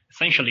were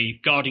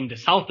essentially guarding the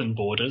southern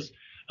borders,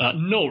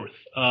 north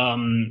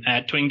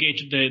to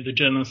engage the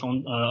Germans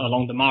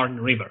along the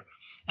Marne River,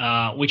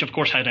 which of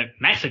course had a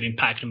massive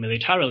impact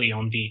militarily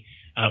on the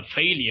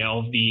failure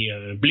of the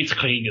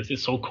Blitzkrieg, as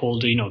it's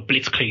so-called,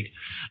 Blitzkrieg.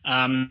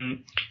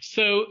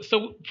 So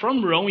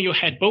from Rome, you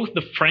had both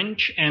the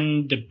French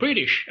and the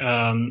British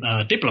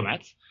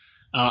diplomats,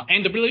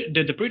 and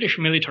the British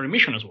military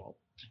mission as well,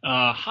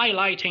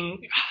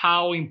 highlighting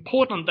how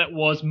important that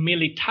was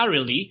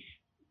militarily,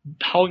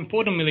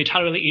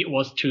 it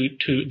was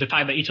to the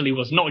fact that Italy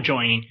was not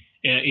joining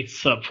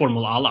its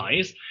formal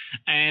allies,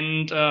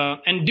 and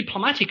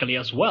diplomatically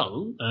as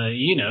well,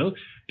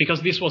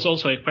 because this was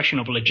also a question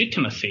of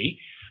legitimacy.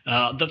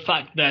 The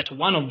fact that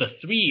one of the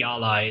three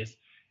allies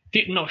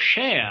did not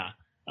share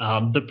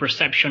the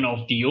perception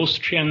of the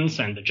Austrians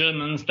and the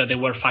Germans that they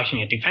were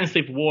fighting a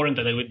defensive war and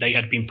that they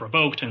had been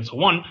provoked and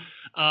so on,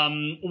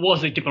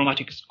 was a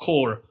diplomatic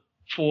score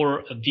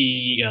for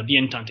the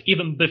Entente,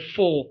 even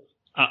before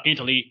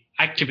Italy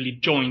actively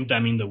joined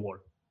them in the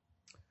war.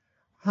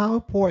 How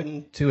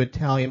important to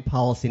Italian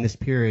policy in this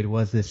period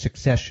was the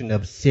succession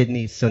of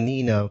Sidney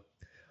Sonnino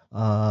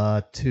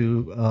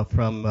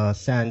from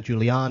San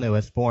Giuliano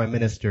as foreign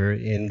minister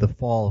in the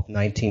fall of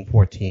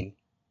 1914?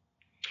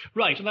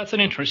 Right, that's an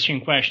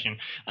interesting question.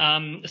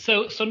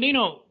 So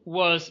Sonnino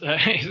was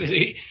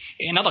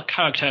another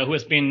character who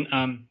has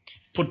been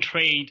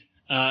portrayed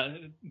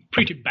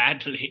pretty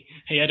badly.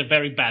 He had a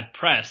very bad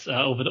press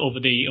over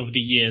the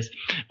years.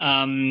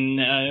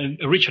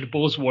 Richard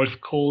Bosworth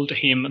called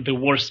him the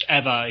worst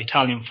ever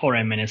Italian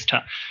foreign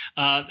minister.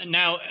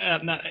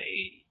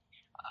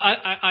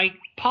 I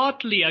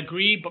partly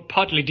agree, but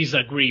partly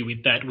disagree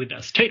with that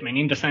statement,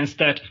 in the sense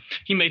that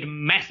he made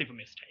massive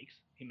mistakes.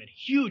 He made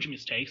huge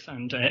mistakes,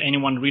 and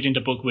anyone reading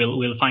the book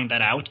will find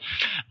that out.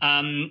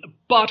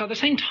 But at the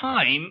same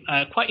time,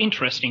 quite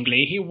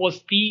interestingly, he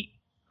was the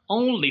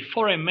only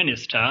foreign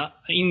minister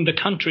in the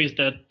countries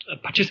that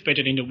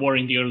participated in the war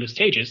in the early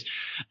stages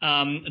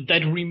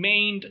that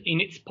remained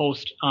in its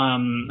post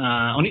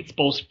on its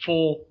post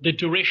for the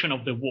duration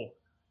of the war.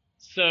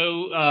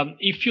 So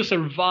if you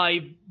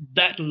survive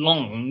that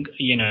long,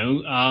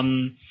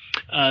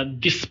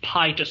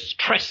 despite the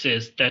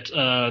stresses that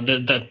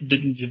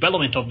the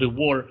development of the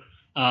war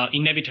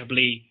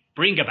inevitably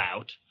bring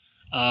about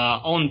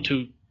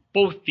onto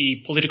both the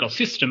political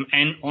system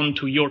and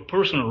onto your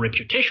personal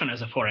reputation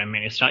as a foreign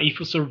minister, if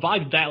you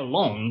survive that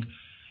long,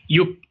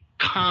 you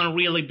can't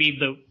really be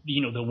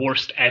the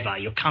worst ever.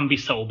 You can't be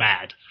so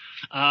bad.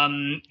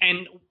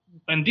 And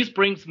this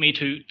brings me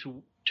to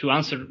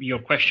answer your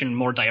question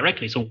more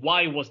directly. So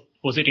why was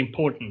it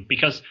important?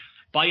 Because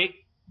by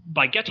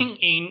getting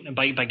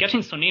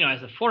Sonnino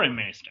as a foreign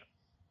minister,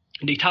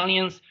 the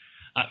Italians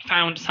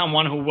found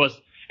someone who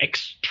was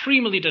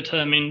extremely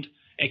determined,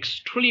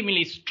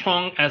 extremely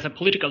strong as a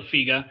political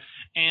figure,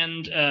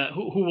 and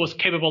who was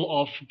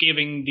capable of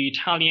giving the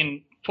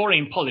Italian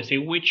foreign policy,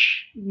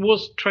 which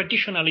was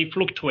traditionally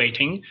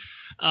fluctuating,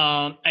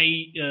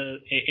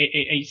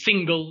 a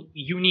single,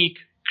 unique,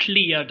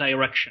 clear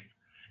direction.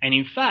 And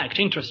in fact,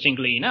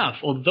 interestingly enough,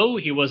 although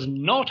he was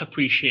not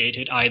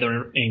appreciated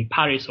either in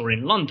Paris or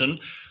in London,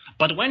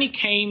 but when it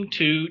came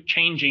to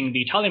changing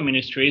the Italian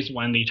ministries,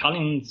 when the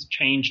Italians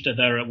changed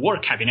their war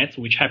cabinets,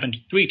 which happened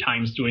 3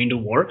 times during the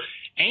war,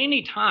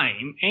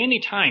 anytime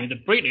the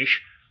British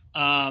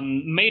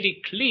made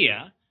it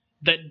clear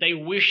that they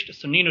wished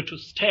Sonnino to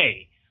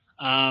stay,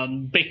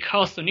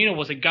 because Sonnino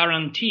was a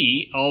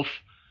guarantee of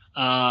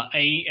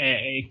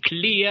a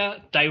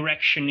clear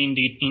direction in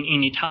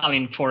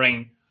Italian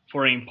foreign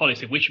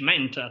policy, which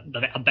meant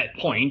that at that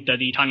point that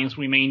the Italians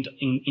remained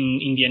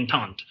in the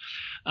Entente.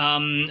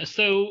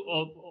 So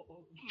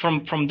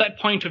from that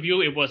point of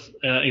view, it was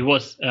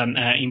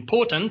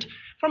important.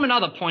 From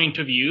another point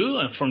of view,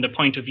 from the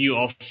point of view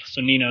of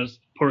Sonnino's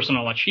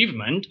personal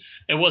achievement,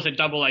 it was a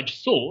double-edged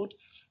sword.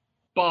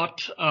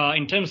 But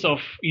in terms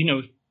of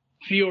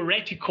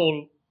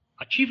theoretical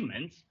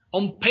achievements,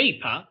 on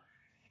paper,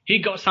 he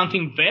got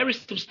something very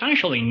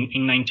substantial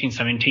in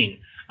 1917.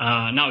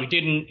 Now, he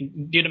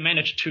didn't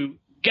manage to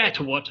get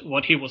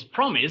what he was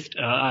promised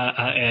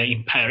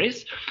in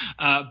Paris,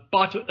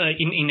 but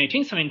in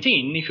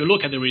 1817, if you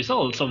look at the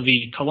results of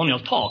the colonial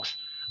talks,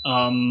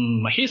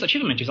 his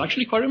achievement is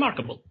actually quite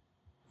remarkable.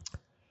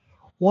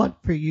 What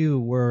for you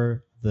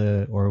were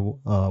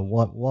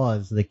what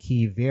was the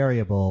key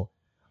variable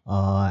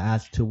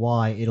as to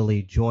why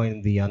Italy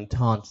joined the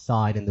Entente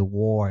side in the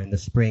war in the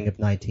spring of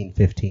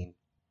 1915?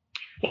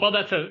 Well,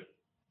 that's a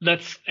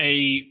that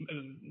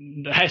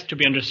has to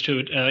be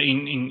understood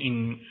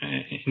in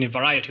a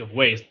variety of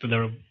ways.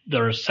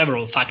 There are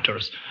several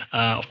factors.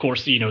 Of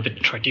course, the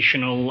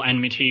traditional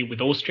enmity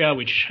with Austria,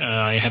 which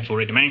I have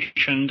already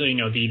mentioned.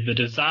 The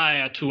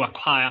desire to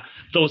acquire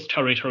those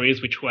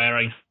territories which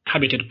were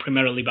inhabited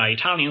primarily by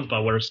Italians,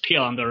 but were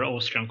still under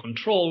Austrian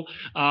control.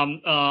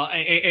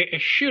 A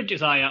sheer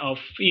desire of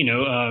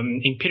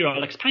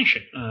imperial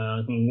expansion,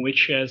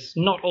 which has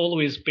not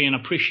always been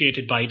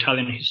appreciated by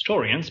Italian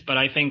historians. But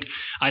I think,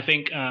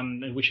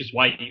 which is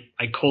why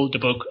I called the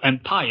book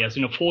Empires,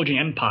 Forging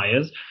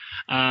Empires.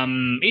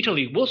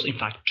 Italy was in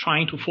fact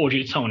trying to forge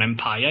its own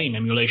empire in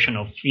emulation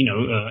of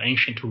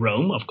ancient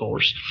Rome, of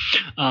course,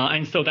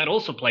 and so that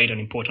also played an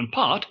important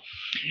part.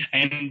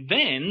 And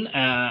then,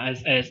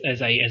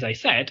 as I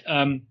said,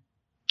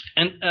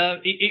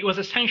 it was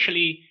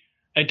essentially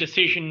a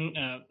decision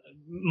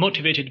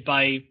motivated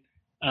by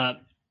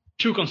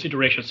two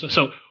considerations.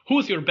 So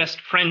who's your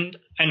best friend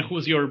and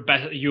who's your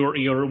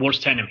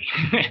worst enemy?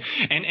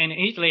 and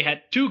Italy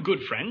had two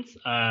good friends,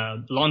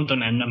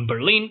 London and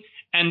Berlin,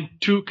 and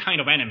two kind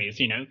of enemies,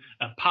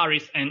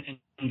 Paris and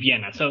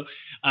Vienna. So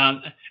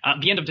at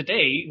the end of the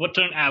day, what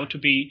turned out to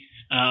be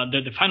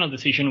the final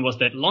decision was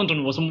that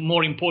London was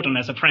more important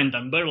as a friend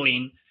than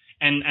Berlin,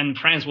 and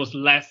France was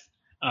less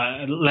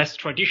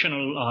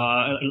traditional,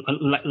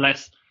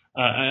 less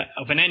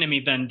of an enemy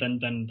than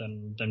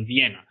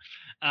Vienna.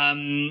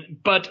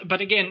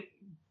 But again,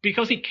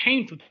 because it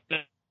came to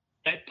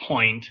that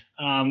point,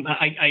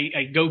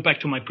 I go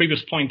back to my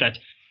previous point that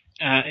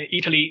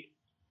Italy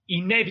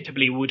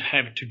inevitably would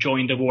have to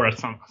join the war at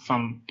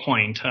some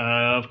point.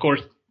 Of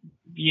course,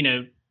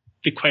 the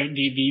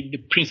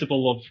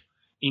principle of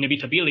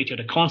inevitability, or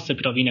the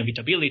concept of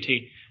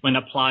inevitability, when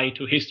applied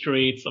to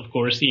history, it's of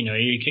course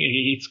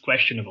it's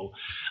questionable.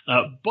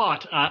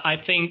 But I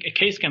think a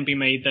case can be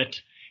made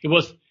that it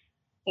was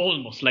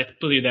almost, let's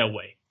put it that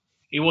way,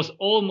 it was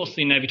almost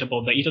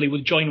inevitable that Italy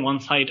would join one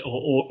side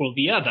or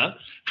the other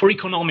for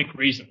economic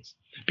reasons.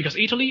 Because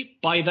Italy,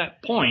 by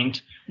that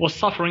point, was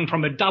suffering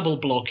from a double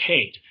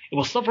blockade. It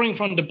was suffering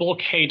from the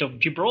blockade of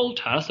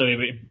Gibraltar, so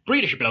a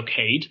British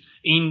blockade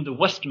in the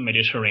Western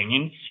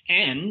Mediterranean,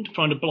 and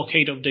from the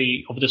blockade of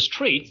the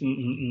Straits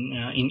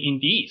in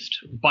the east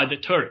by the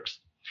Turks.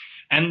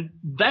 And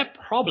that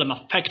problem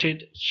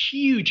affected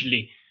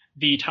hugely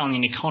the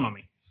Italian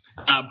economy,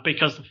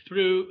 because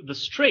through the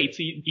Straits,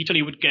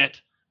 Italy would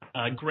get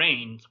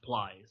grain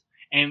supplies,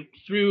 and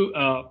through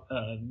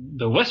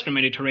the Western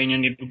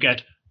Mediterranean, it would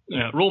get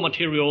raw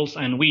materials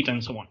and wheat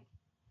and so on.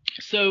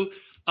 So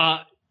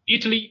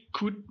Italy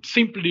could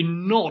simply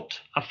not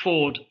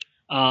afford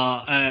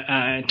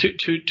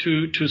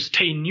to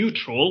stay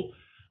neutral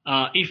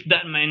if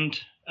that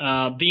meant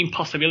the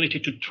impossibility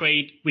to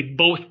trade with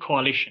both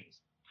coalitions.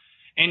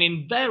 And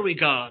in that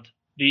regard,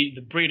 the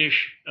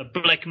British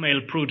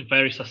blackmail proved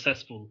very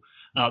successful.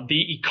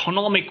 The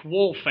economic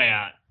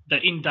warfare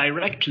that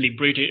indirectly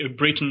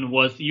Britain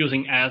was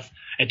using as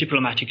a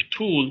diplomatic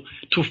tool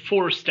to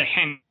force the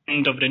hand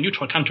of the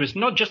neutral countries,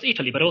 not just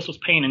Italy, but also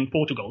Spain and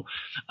Portugal,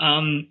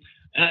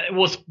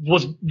 was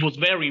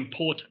very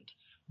important,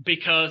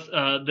 because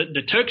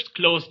the Turks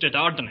closed the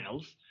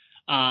Dardanelles,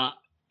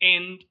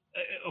 and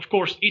of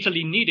course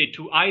Italy needed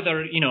to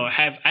either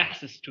have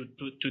access to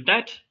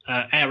that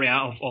area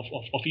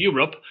of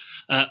Europe,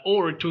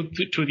 or to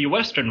the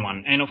Western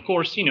one. And of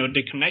course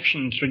the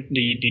connections,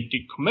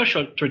 the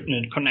commercial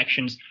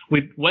connections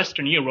with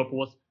Western Europe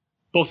was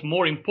both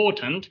more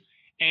important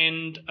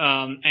and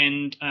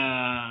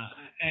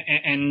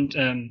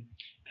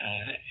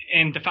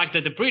the fact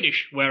that the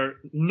British were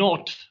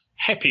not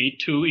happy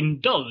to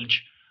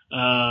indulge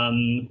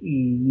on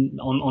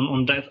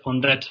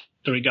that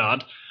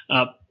regard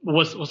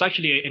was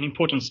actually an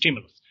important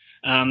stimulus.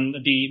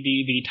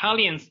 The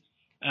Italians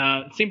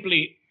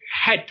simply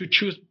had to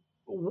choose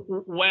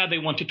where they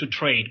wanted to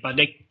trade, but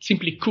they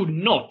simply could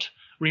not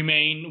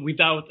remain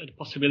without the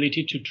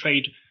possibility to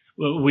trade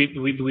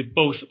with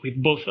both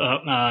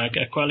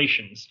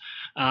coalitions,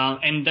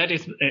 and that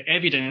is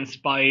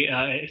evidenced by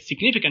a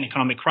significant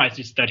economic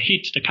crisis that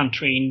hit the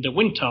country in the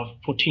winter of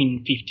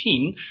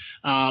 14-15.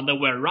 There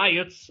were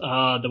riots,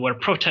 there were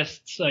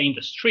protests in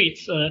the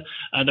streets,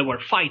 there were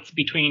fights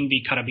between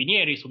the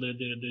carabinieri, so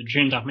the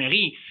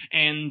gendarmerie,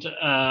 and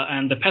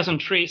the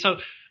peasantry. So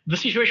the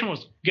situation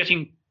was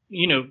getting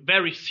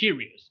very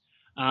serious,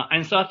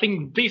 and so I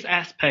think this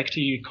aspect,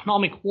 the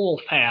economic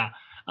warfare,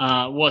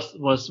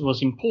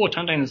 was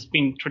important and has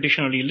been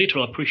traditionally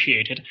little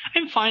appreciated.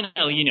 And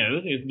finally,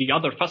 the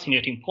other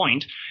fascinating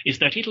point is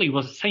that Italy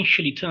was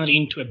essentially turned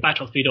into a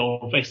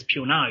battlefield of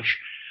espionage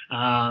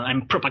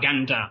and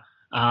propaganda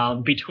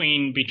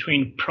between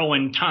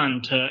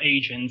pro-Entente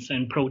agents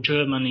and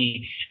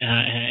pro-Germany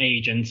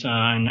agents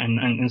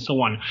and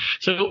so on.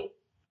 So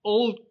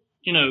all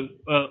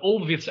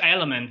these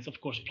elements, of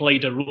course,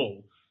 played a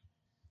role.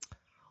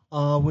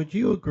 Would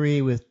you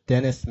agree with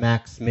Dennis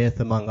Mack Smith,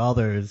 among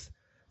others,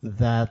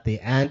 that the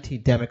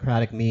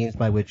anti-democratic means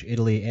by which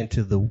Italy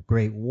entered the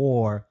Great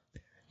War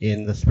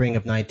in the spring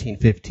of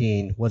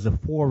 1915 was a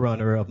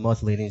forerunner of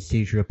Mussolini's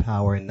seizure of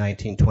power in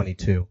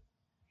 1922.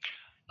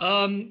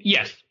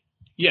 Yes.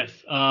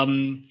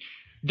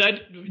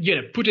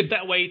 Put it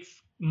that way,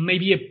 it's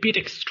maybe a bit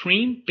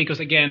extreme because,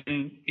 again,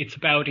 it's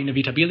about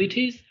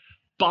inevitabilities.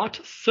 But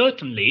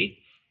certainly,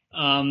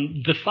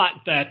 the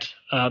fact that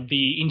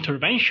the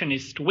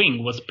interventionist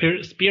wing was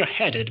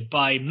spearheaded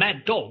by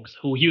mad dogs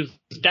who used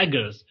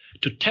daggers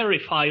to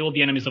terrify all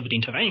the enemies of the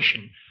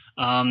intervention.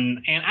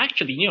 And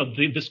actually,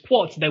 the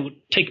squads that would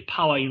take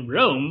power in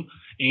Rome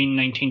in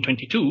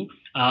 1922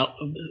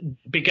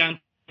 began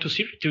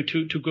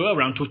to go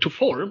around, to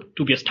form,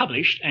 to be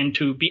established, and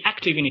to be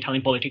active in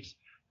Italian politics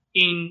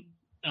in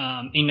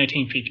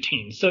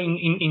 1915. So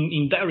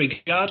in that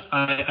regard,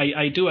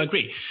 I do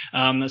agree.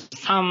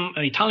 Some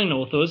Italian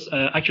authors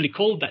actually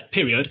called that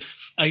period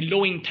a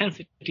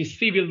low-intensity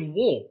civil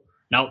war.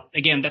 Now,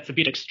 again, that's a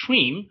bit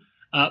extreme,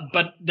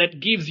 but that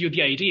gives you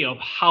the idea of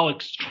how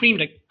extreme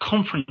the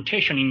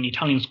confrontation in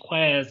Italian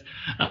squares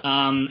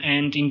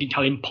and in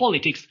Italian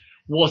politics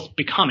was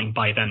becoming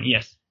by then,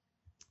 yes.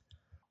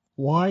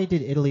 Why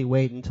did Italy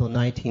wait until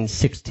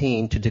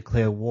 1916 to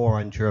declare war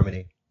on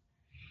Germany?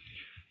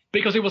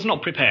 Because it was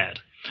not prepared.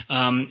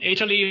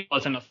 Italy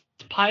was an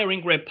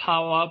aspiring great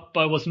power,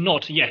 but was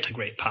not yet a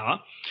great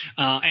power.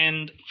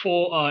 And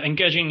for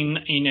engaging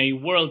in a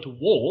world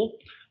war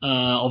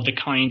of the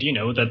kind,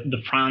 that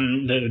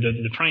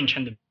the French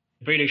and the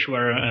British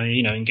were,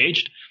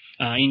 engaged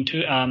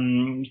into,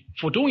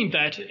 for doing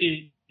that,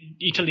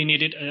 Italy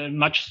needed a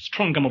much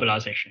stronger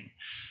mobilization.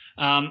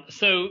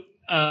 So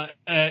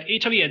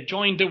Italy had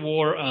joined the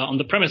war on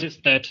the premises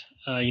that,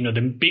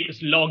 the big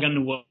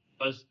slogan was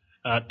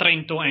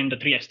Trento and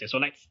Trieste. So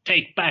let's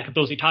take back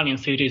those Italian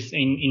cities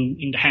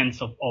in the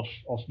hands of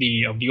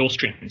the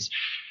Austrians.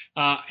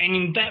 And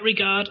in that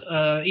regard,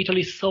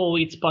 Italy saw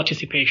its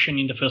participation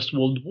in the First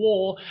World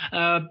War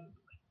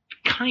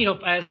kind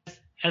of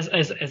as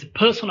a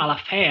personal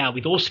affair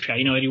with Austria.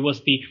 It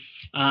was the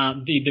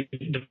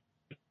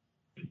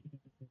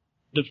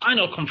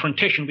final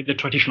confrontation with the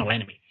traditional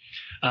enemy.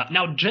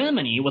 Now,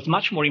 Germany was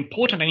much more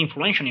important and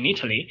influential in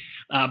Italy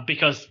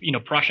because,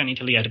 Prussia and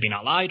Italy had been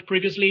allied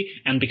previously,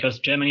 and because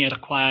Germany had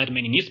acquired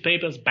many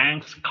newspapers,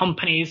 banks,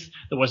 companies.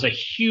 There was a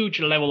huge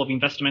level of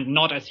investment,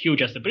 not as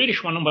huge as the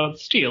British one, but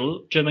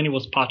still, Germany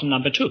was partner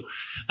number two.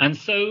 And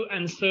so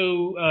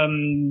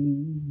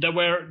there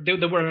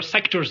were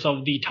sectors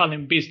of the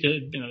Italian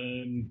business,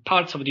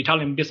 parts of the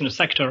Italian business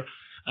sector,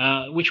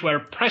 which were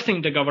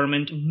pressing the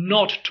government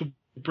not to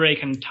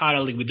break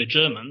entirely with the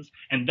Germans.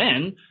 And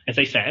then, as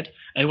I said,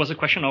 it was a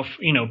question of,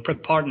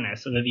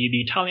 preparedness.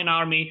 The Italian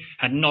army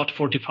had not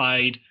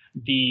fortified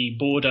the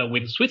border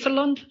with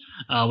Switzerland,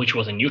 which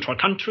was a neutral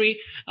country,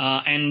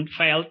 and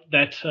felt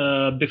that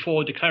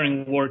before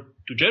declaring war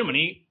to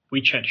Germany,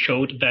 which had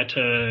showed that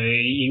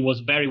he was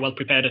very well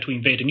prepared to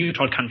invade the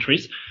neutral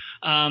countries,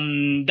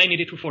 they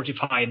needed to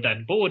fortify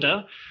that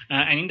border.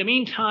 And in the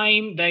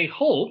meantime, they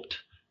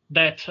hoped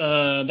that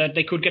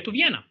they could get to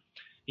Vienna.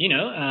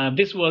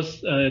 This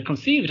was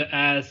conceived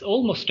as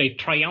almost a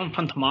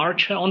triumphant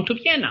march onto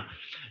Vienna.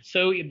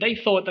 So they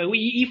thought that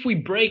if we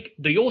break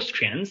the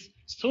Austrians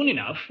soon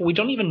enough, we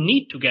don't even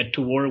need to get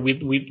to war with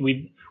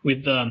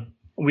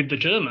the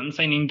Germans.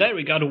 And in that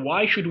regard,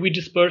 why should we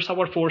disperse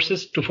our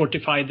forces to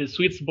fortify the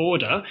Swiss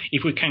border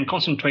if we can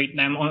concentrate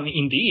them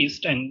in the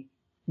east and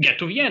get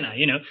to Vienna?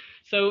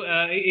 So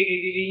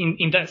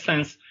in that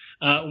sense,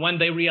 when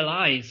they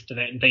realized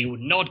that they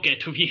would not get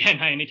to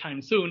Vienna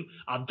anytime soon,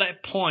 at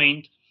that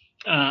point,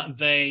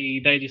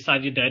 they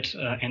decided that,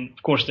 and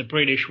of course the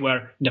British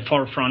were in the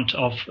forefront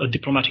of the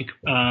diplomatic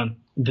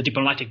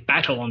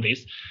battle on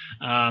this.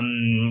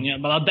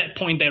 But at that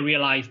point they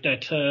realized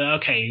that,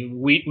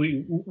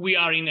 we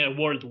are in a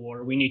world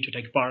war. We need to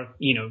take part,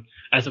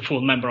 as a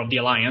full member of the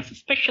alliance,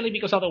 especially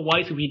because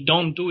otherwise if we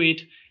don't do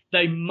it,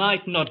 they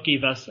might not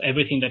give us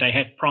everything that they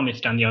had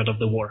promised at the end of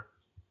the war.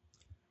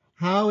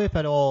 How, if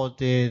at all,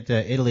 did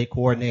Italy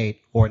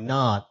coordinate or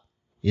not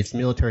its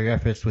military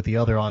efforts with the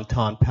other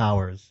Entente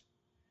powers?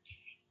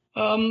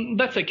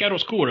 That's a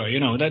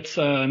chiaroscuro, that's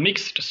a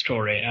mixed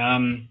story.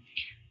 And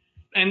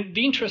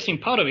the interesting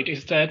part of it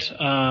is that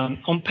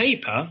on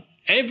paper,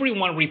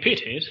 everyone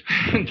repeated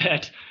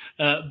that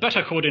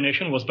better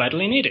coordination was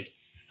badly needed.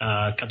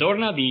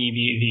 Cadorna,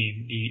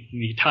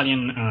 the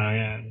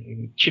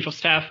Italian chief of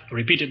staff,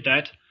 repeated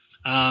that.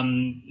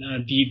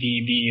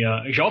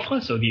 Joffre,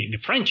 so the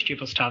French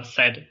chief of staff,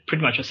 said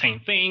pretty much the same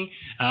thing.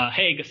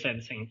 Haig said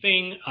the same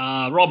thing.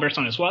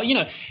 Robertson as well.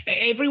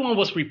 Everyone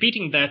was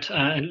repeating that.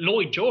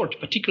 Lloyd George,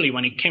 particularly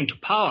when it came to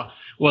power,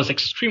 was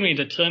extremely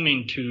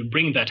determined to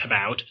bring that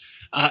about.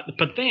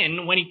 But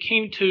then when it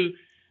came to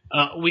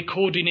we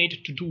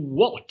coordinated to do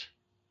what?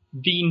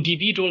 The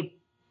individual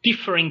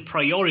differing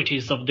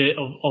priorities of the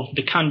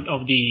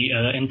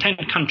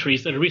Entente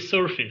countries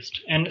resurfaced,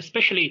 and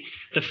especially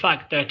the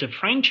fact that the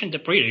French and the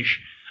British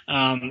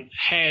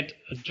had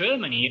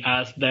Germany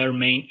as their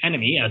main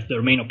enemy, as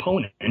their main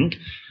opponent.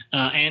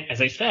 And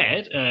as I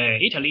said,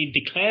 Italy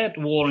declared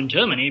war on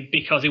Germany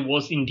because it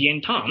was in the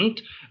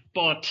Entente,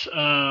 but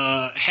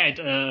had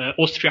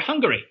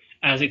Austria-Hungary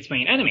as its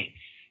main enemy.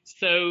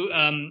 So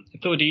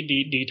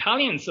the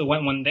Italians,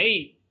 when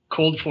they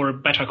called for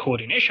better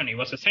coordination, it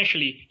was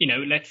essentially,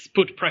 let's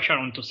put pressure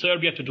onto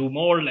Serbia to do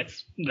more.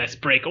 Let's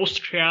break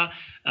Austria,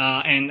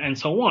 and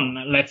so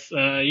on. Let's,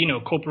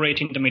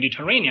 cooperate in the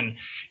Mediterranean.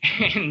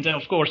 And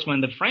of course, when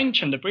the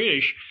French and the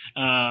British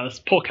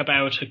spoke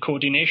about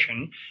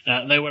coordination,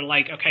 they were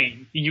like, okay,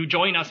 you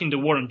join us in the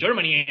war on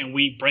Germany and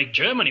we break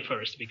Germany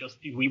first, because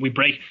we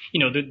break,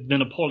 the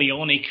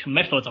Napoleonic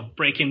methods of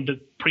breaking the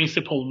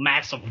principal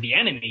mass of the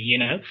enemy,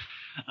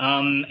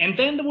 And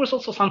then there was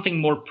also something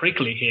more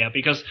prickly here,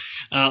 because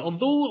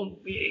although,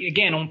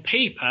 again, on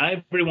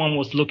paper, everyone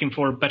was looking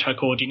for better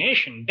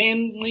coordination,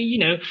 then,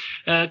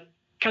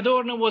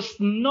 Cadorna was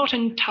not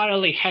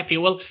entirely happy.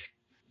 Well,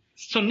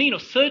 Sonnino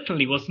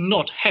certainly was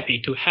not happy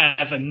to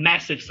have a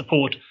massive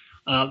support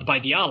by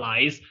the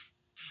Allies,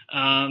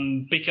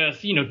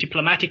 because,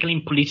 diplomatically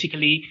and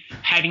politically,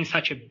 having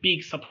such a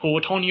big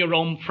support on your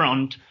own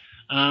front,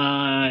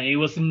 it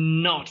was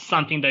not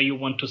something that you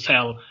want to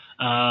sell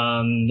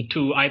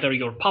to either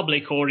your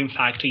public or, in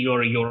fact,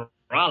 your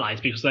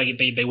allies, because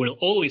they will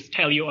always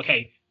tell you,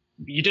 okay,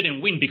 you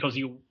didn't win because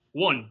you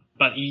won,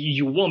 but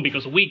you won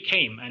because we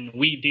came and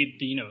we did,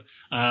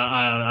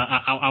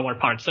 our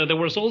part. So there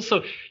was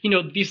also,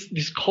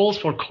 these calls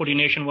for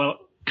coordination were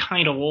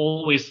kind of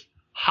always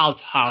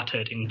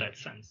half-hearted in that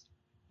sense.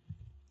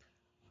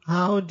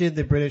 How did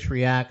the British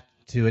react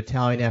to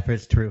Italian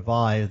efforts to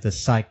revise the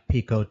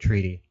Sykes-Picot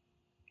Treaty?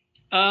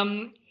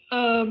 Again,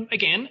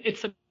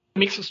 it's a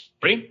mixed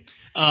story.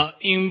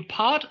 In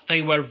part,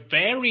 they were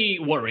very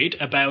worried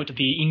about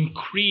the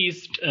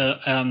increased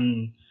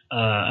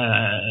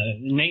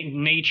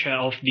nature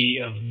of the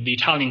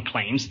Italian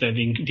claims, the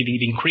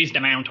increased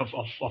amount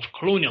of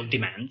colonial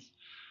demands.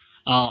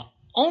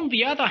 On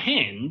the other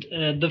hand,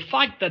 the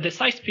fact that the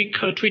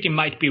Sykes-Picot Treaty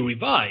might be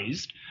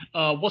revised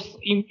was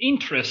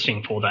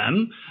interesting for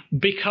them,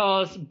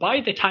 because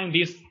by the time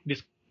these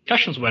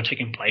discussions were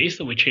taking place,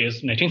 which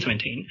is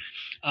 1917,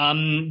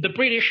 the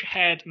British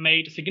had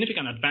made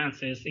significant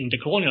advances in the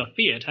colonial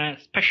theater,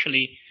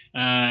 especially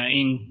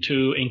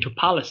into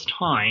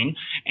Palestine,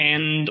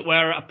 and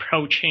were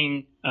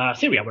approaching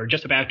Syria. We're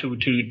just about to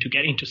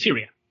get into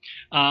Syria.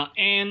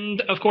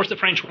 And of course, the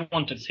French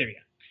wanted Syria.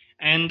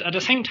 And at the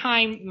same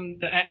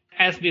time,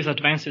 as these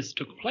advances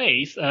took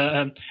place,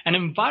 an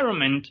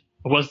environment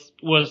was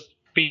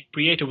being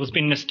created, was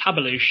being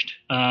established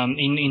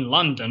in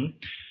London,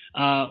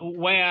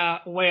 where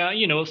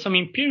some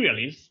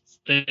imperialists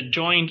that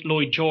joined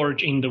Lloyd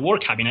George in the War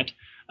Cabinet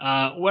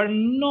were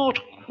not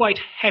quite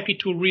happy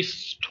to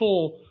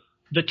restore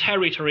the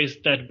territories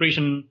that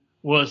Britain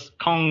was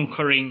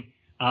conquering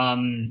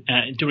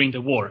during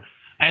the war,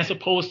 as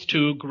opposed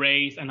to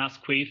Gray's and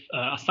Asquith's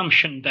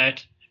assumption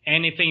that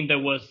anything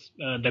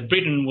that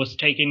Britain was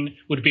taking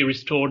would be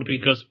restored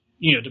because,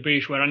 the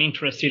British were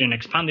uninterested in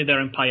expanding their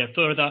empire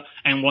further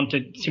and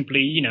wanted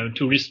simply,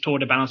 to restore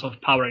the balance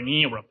of power in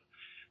Europe.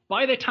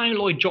 By the time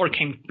Lloyd George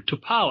came to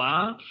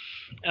power,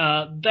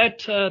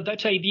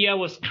 that idea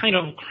was kind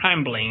of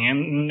crumbling,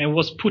 and it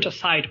was put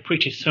aside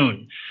pretty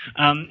soon.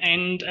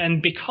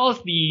 And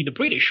because the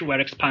British were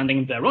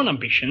expanding their own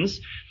ambitions,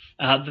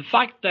 the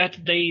fact that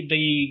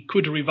they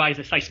could revise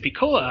the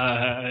Sykes-Picot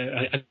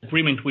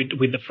agreement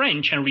with the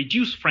French and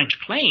reduce French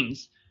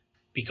claims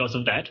because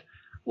of that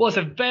was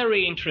a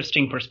very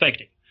interesting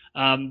perspective.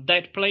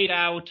 That played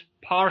out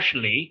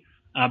partially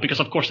because,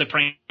 of course, the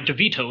French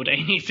vetoed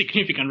any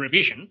significant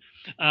revision.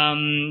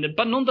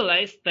 But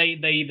nonetheless, they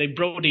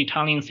brought the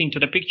Italians into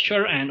the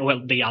picture, and,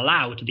 well, they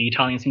allowed the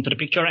Italians into the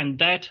picture, and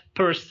that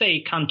per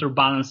se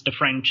counterbalanced the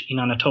French in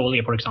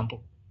Anatolia, for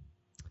example.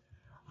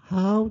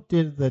 How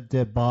did the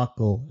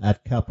debacle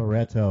at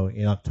Caporetto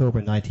in October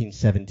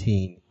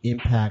 1917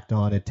 impact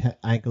on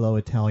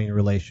Anglo-Italian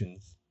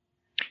relations?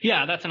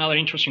 Yeah, that's another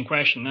interesting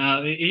question.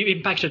 It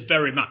impacted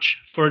very much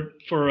for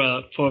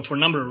a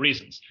number of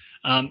reasons.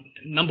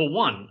 Number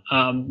one,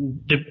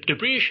 the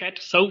British had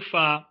so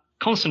far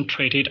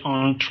concentrated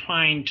on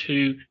trying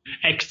to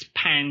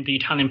expand the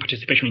Italian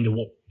participation in the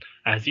war.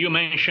 As you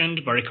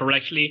mentioned very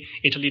correctly,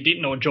 Italy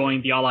did not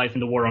join the Allies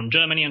in the war on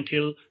Germany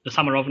until the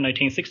summer of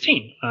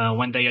 1916,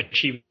 when they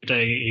achieved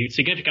a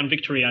significant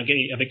victory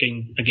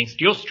against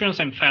the Austrians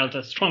and felt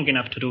strong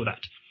enough to do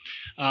that.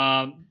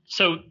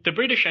 So the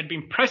British had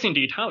been pressing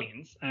the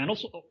Italians and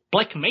also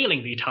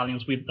blackmailing the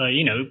Italians with,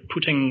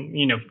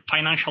 putting,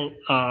 financial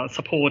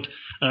support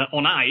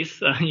on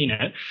ice,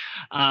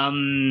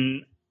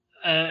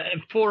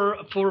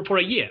 for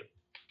a year.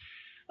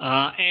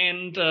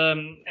 And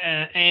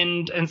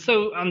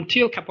so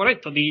until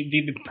Caporetto,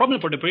 the problem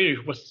for the British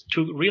was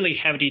to really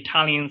have the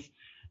Italians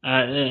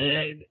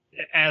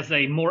as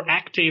a more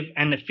active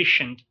and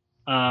efficient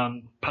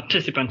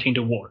participant in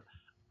the war.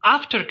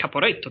 After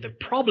Caporetto, the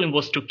problem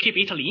was to keep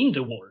Italy in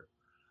the war.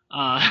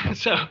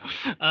 So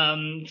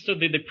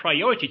the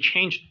priority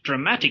changed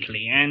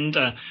dramatically, and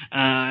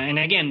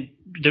again,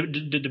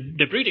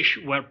 the British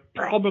were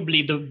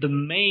probably the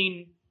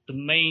main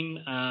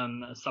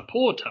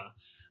supporter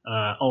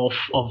of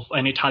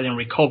an Italian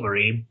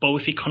recovery,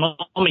 both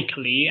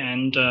economically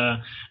and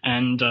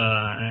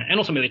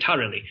also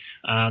militarily.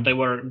 They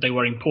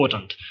were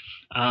important,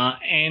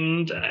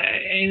 and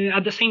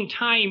at the same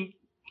time,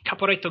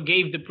 Caporetto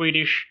gave the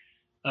British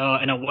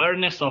an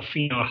awareness of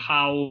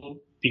how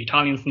the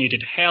Italians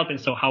needed help, and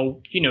so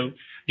how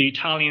the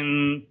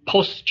Italian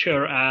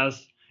posture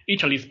as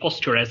Italy's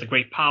posture as a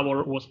great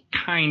power was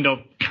kind of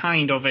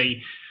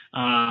a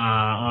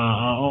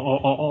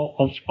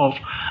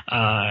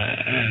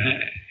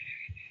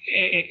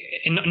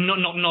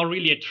not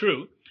really a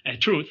truth,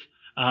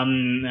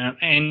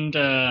 and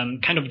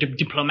kind of a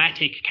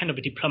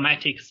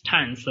diplomatic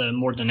stance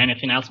more than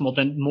anything else, more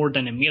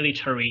than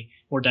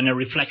a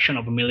reflection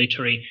of a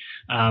military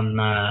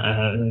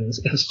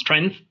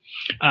strength.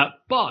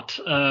 But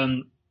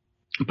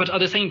at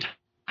the same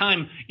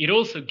time, it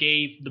also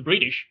gave the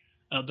British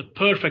the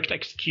perfect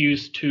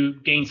excuse to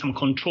gain some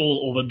control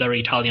over their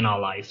Italian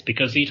allies,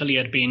 because Italy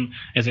had been,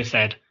 as I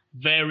said,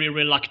 very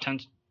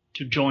reluctant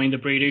to join the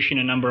British in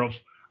a number of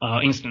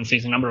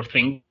instances, a number of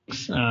things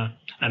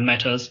and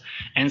matters.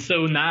 And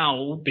so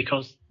now,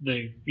 because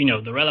the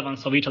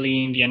relevance of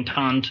Italy in the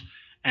Entente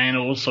and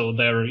also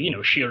their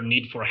sheer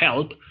need for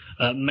help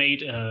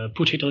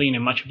put Italy in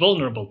a much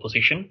vulnerable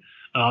position.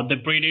 The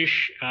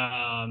British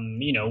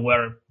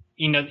were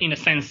in a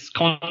sense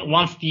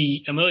once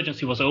the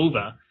emergency was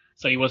over.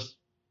 So it was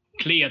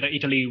clear that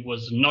Italy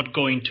was not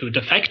going to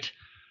defect.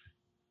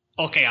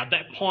 Okay, at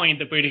that point,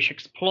 the British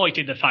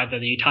exploited the fact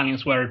that the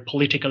Italians were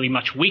politically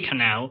much weaker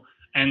now,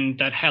 and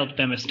that helped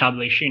them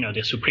establish,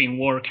 the Supreme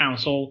War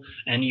Council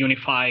and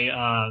unify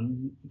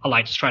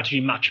Allied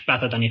strategy much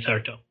better than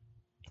hitherto.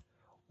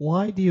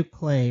 Why do you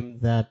claim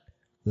that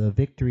the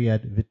victory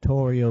at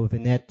Vittorio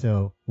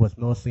Veneto was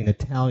mostly an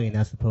Italian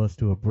as opposed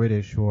to a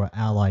British or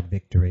Allied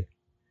victory?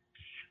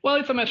 Well,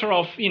 it's a matter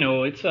of,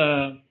 it's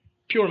a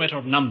pure matter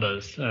of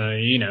numbers. By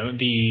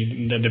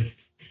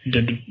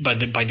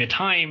the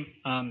time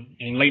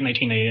in late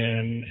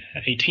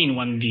 1918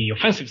 when the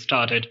offensive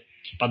started,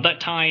 by that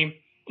time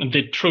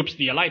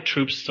the Allied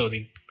troops, so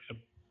the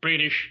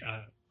British,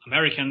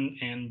 American,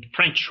 and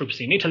French troops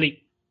in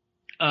Italy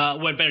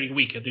were very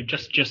weak. They're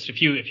just a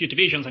few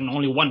divisions and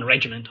only one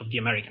regiment of the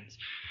Americans.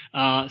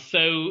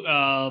 So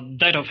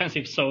that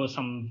offensive saw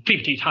some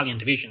 50 Italian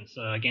divisions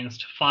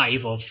against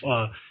 5 of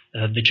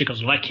the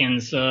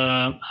Czechoslovakians,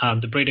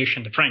 the British,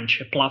 and the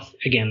French, plus,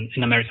 again,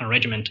 an American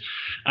regiment.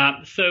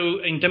 So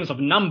in terms of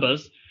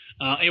numbers,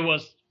 it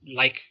was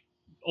like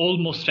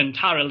almost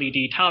entirely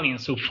the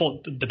Italians who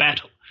fought the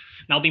battle.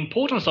 Now, the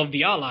importance of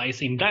the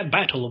Allies in that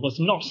battle was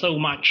not so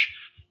much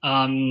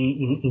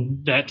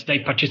that they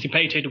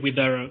participated with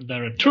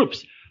their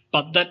troops,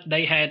 but that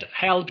they had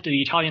helped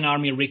the Italian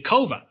army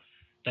recover.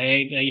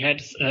 They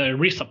had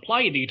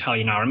resupplied the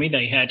Italian army.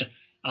 They had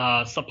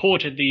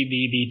supported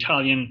the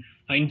Italian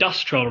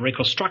industrial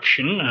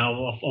reconstruction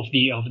of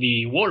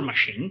the war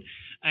machine,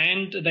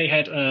 and they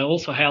had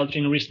also helped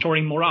in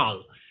restoring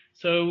morale.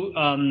 So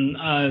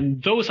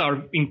those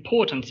are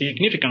important,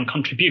 significant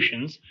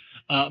contributions,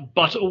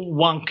 but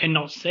one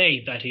cannot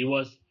say that it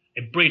was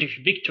a British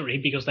victory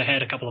because they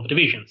had a couple of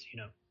divisions,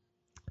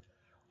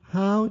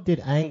 How did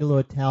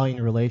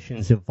Anglo-Italian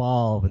relations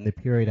evolve in the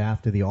period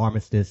after the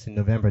armistice in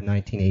November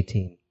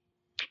 1918?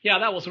 Yeah,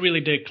 that was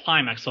really the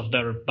climax of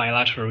their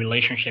bilateral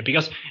relationship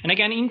because, and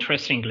again,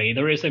 interestingly,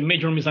 there is a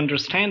major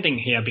misunderstanding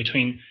here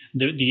between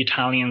the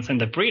Italians and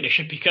the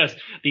British because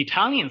the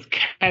Italians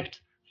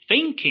kept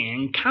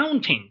thinking,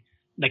 counting.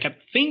 They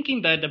kept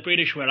thinking that the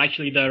British were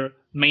actually their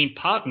main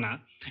partner,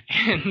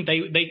 and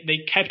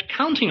they kept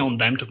counting on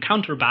them to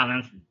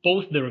counterbalance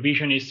both the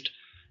revisionist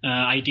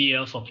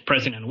ideas of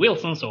President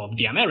Wilson, so of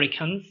the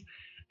Americans,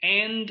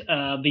 and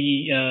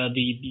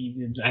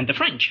the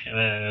French,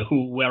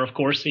 who were, of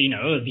course,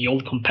 the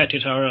old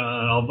competitor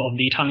of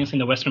the Italians in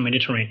the Western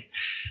Mediterranean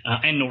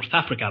and North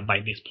Africa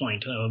by this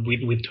point,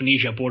 with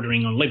Tunisia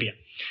bordering on Libya.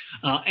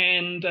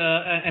 And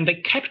they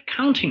kept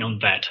counting on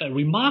that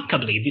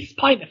remarkably,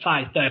 despite the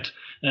fact that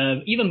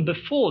even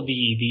before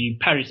the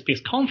Paris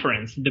Peace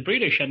Conference, the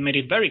British had made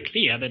it very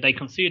clear that they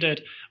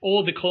considered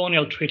all the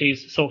colonial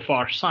treaties so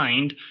far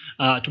signed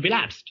to be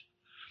lapsed.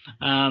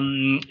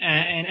 And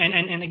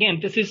again,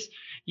 this is,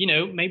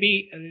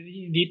 maybe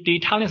the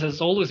Italians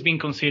has always been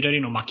considered,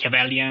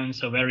 Machiavellian,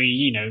 so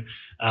very,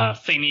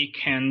 cynic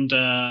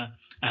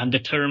and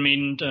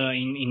determined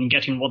in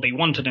getting what they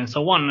wanted and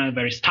so on,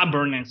 very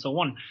stubborn and so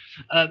on.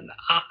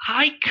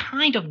 I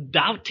kind of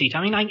doubt it.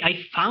 I mean,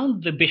 I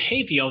found the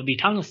behavior of the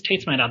Italian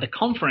statesmen at the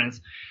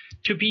conference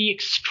to be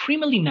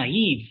extremely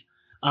naive.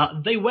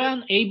 They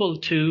weren't able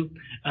to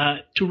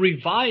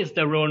revise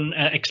their own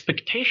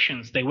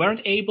expectations. They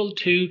weren't able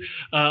to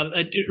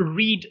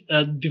read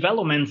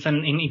developments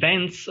and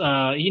events,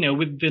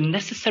 with the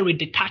necessary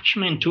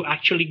detachment to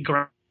actually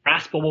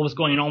grasp what was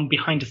going on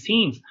behind the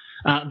scenes.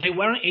 They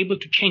weren't able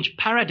to change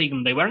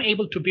paradigm. They weren't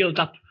able to build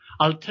up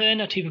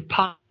alternative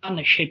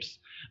partnerships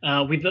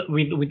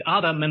with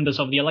other members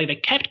of the Allies. They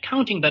kept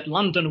counting that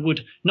London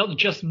would not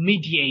just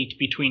mediate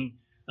between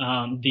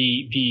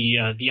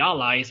the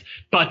Allies,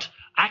 but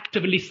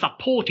actively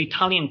support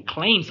Italian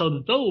claims,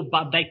 although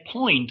by that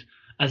point,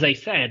 as I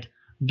said,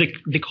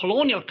 the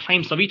colonial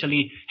claims of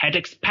Italy had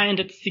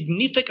expanded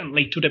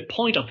significantly to the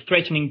point of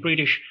threatening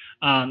British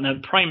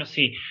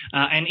primacy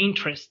and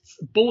interests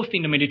both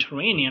in the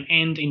Mediterranean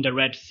and in the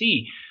Red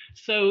Sea.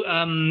 So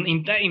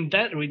in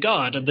that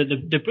regard,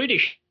 the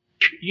British,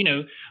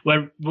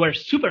 were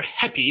super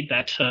happy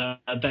that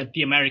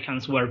the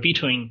Americans were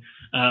vetoing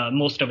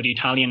most of the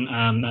Italian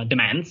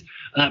demands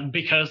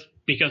because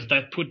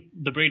that put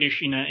the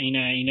British in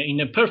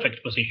a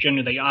perfect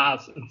position. They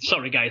asked,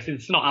 sorry guys,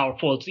 it's not our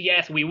fault.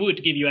 Yes, we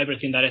would give you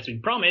everything that has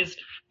been promised,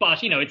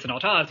 but it's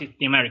not us, it's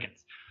the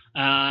Americans.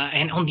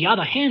 And on the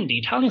other hand, the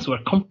Italians were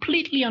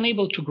completely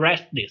unable to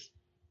grasp this.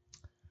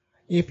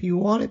 If you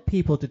wanted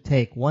people to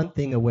take one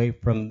thing away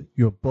from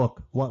your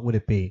book, what would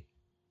it be?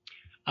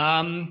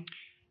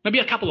 Maybe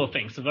a couple of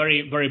things,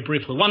 very, very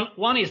briefly.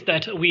 One is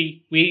that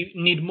we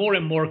need more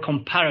and more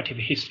comparative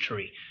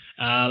history.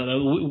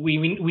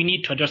 We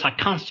need to address, I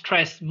can't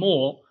stress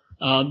more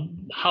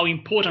how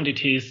important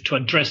it is to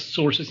address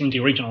sources in the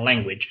original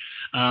language.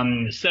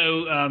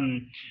 So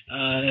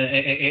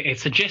a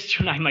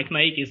suggestion I might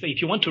make is that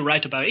if you want to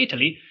write about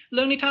Italy,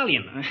 learn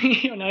Italian.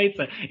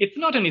 It's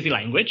not an easy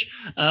language,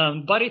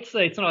 but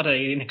it's not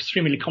an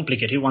extremely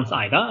complicated one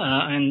either,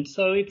 and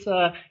so it's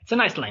a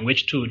nice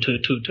language to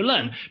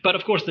learn. But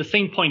of course, the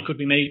same point could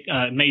be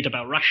made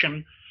about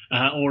Russian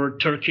or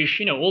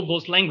Turkish. All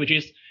those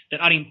languages that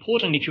are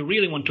important if you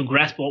really want to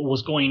grasp what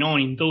was going on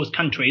in those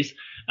countries,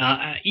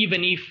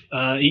 even if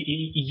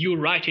you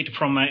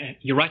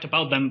write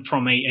about them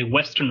from a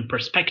Western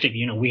perspective.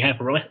 We have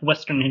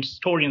Western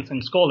historians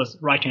and scholars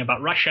writing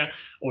about Russia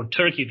or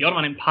Turkey, the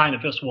Ottoman Empire, the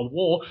First World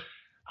War.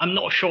 I'm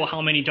not sure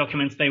how many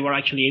documents they were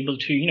actually able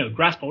to,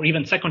 grasp, or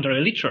even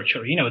secondary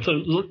literature. So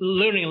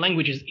learning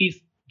languages is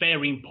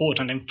very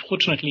important, and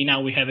fortunately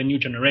now we have a new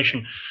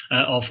generation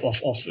of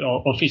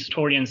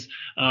historians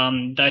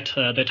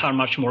that are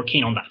much more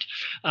keen on that.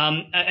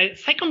 A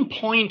second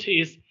point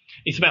is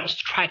about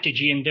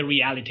strategy and the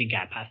reality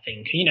gap, I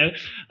think,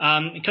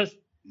 because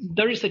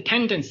there is a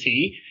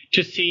tendency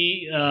to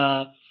see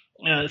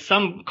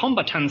some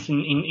combatants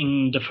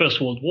in the First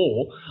World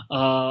War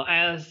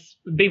as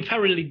being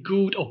fairly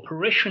good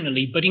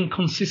operationally, but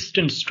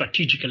inconsistent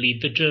strategically.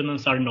 The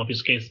Germans are in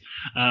obvious case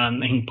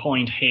in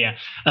point here.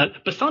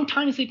 But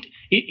sometimes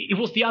it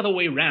was the other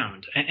way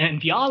around, and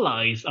the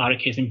Allies are a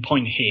case in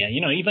point here.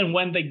 Even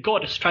when they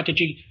got a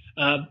strategy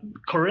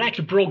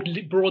correct,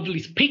 broadly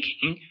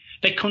speaking,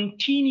 they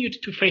continued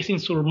to face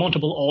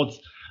insurmountable odds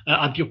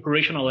at the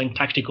operational and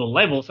tactical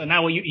levels. And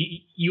now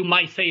you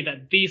might say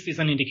that this is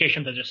an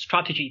indication that the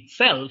strategy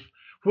itself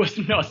was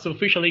not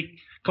sufficiently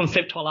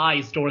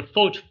conceptualized or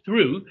thought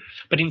through.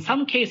 But in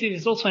some cases,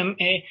 it's also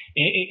it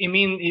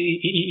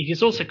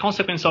is also a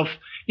consequence of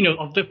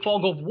of the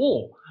fog of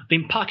war, the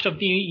impact of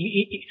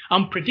the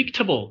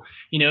unpredictable.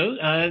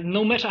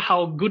 No matter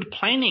how good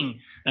planning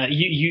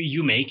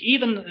you make,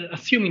 even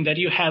assuming that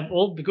you have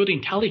all the good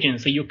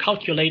intelligence, that you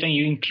calculate and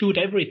you include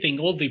everything,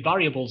 all the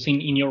variables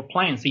in your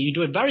plan, so you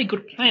do a very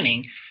good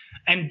planning,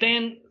 and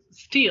then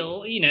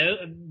still,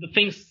 the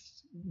things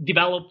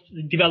develop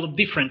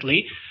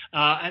differently,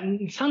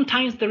 and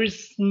sometimes there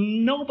is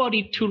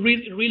nobody to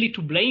really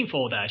to blame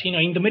for that.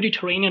 In the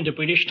Mediterranean, the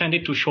British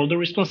tended to shoulder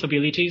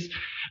responsibility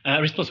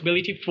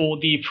for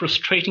the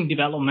frustrating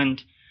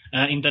development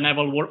in the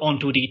naval war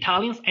onto the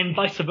Italians, and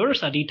vice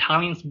versa. The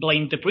Italians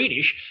blamed the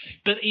British,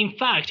 but in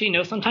fact,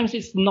 sometimes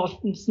it's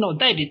not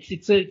that.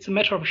 It's a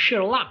matter of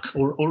sheer luck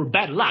or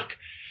bad luck.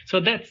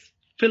 So that's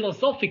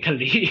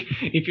philosophically,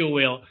 if you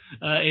will,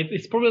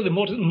 it's probably the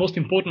most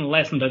important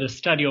lesson that the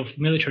study of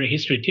military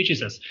history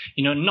teaches us.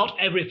 Not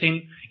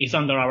everything is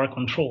under our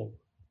control.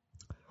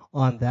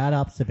 On that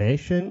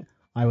observation,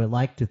 I would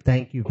like to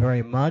thank you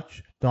very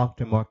much,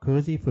 Dr.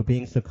 Marcuzzi, for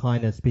being so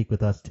kind to speak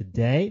with us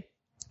today.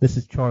 This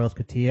is Charles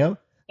Coutinho.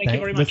 Thank you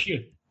very much,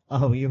 you.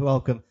 Oh, you're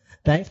welcome.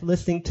 Thanks for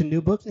listening to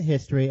New Books in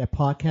History, a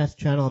podcast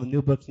channel on the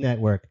New Books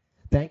Network.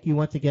 Thank you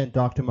once again,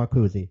 Dr.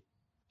 Marcuzzi.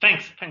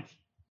 Thanks.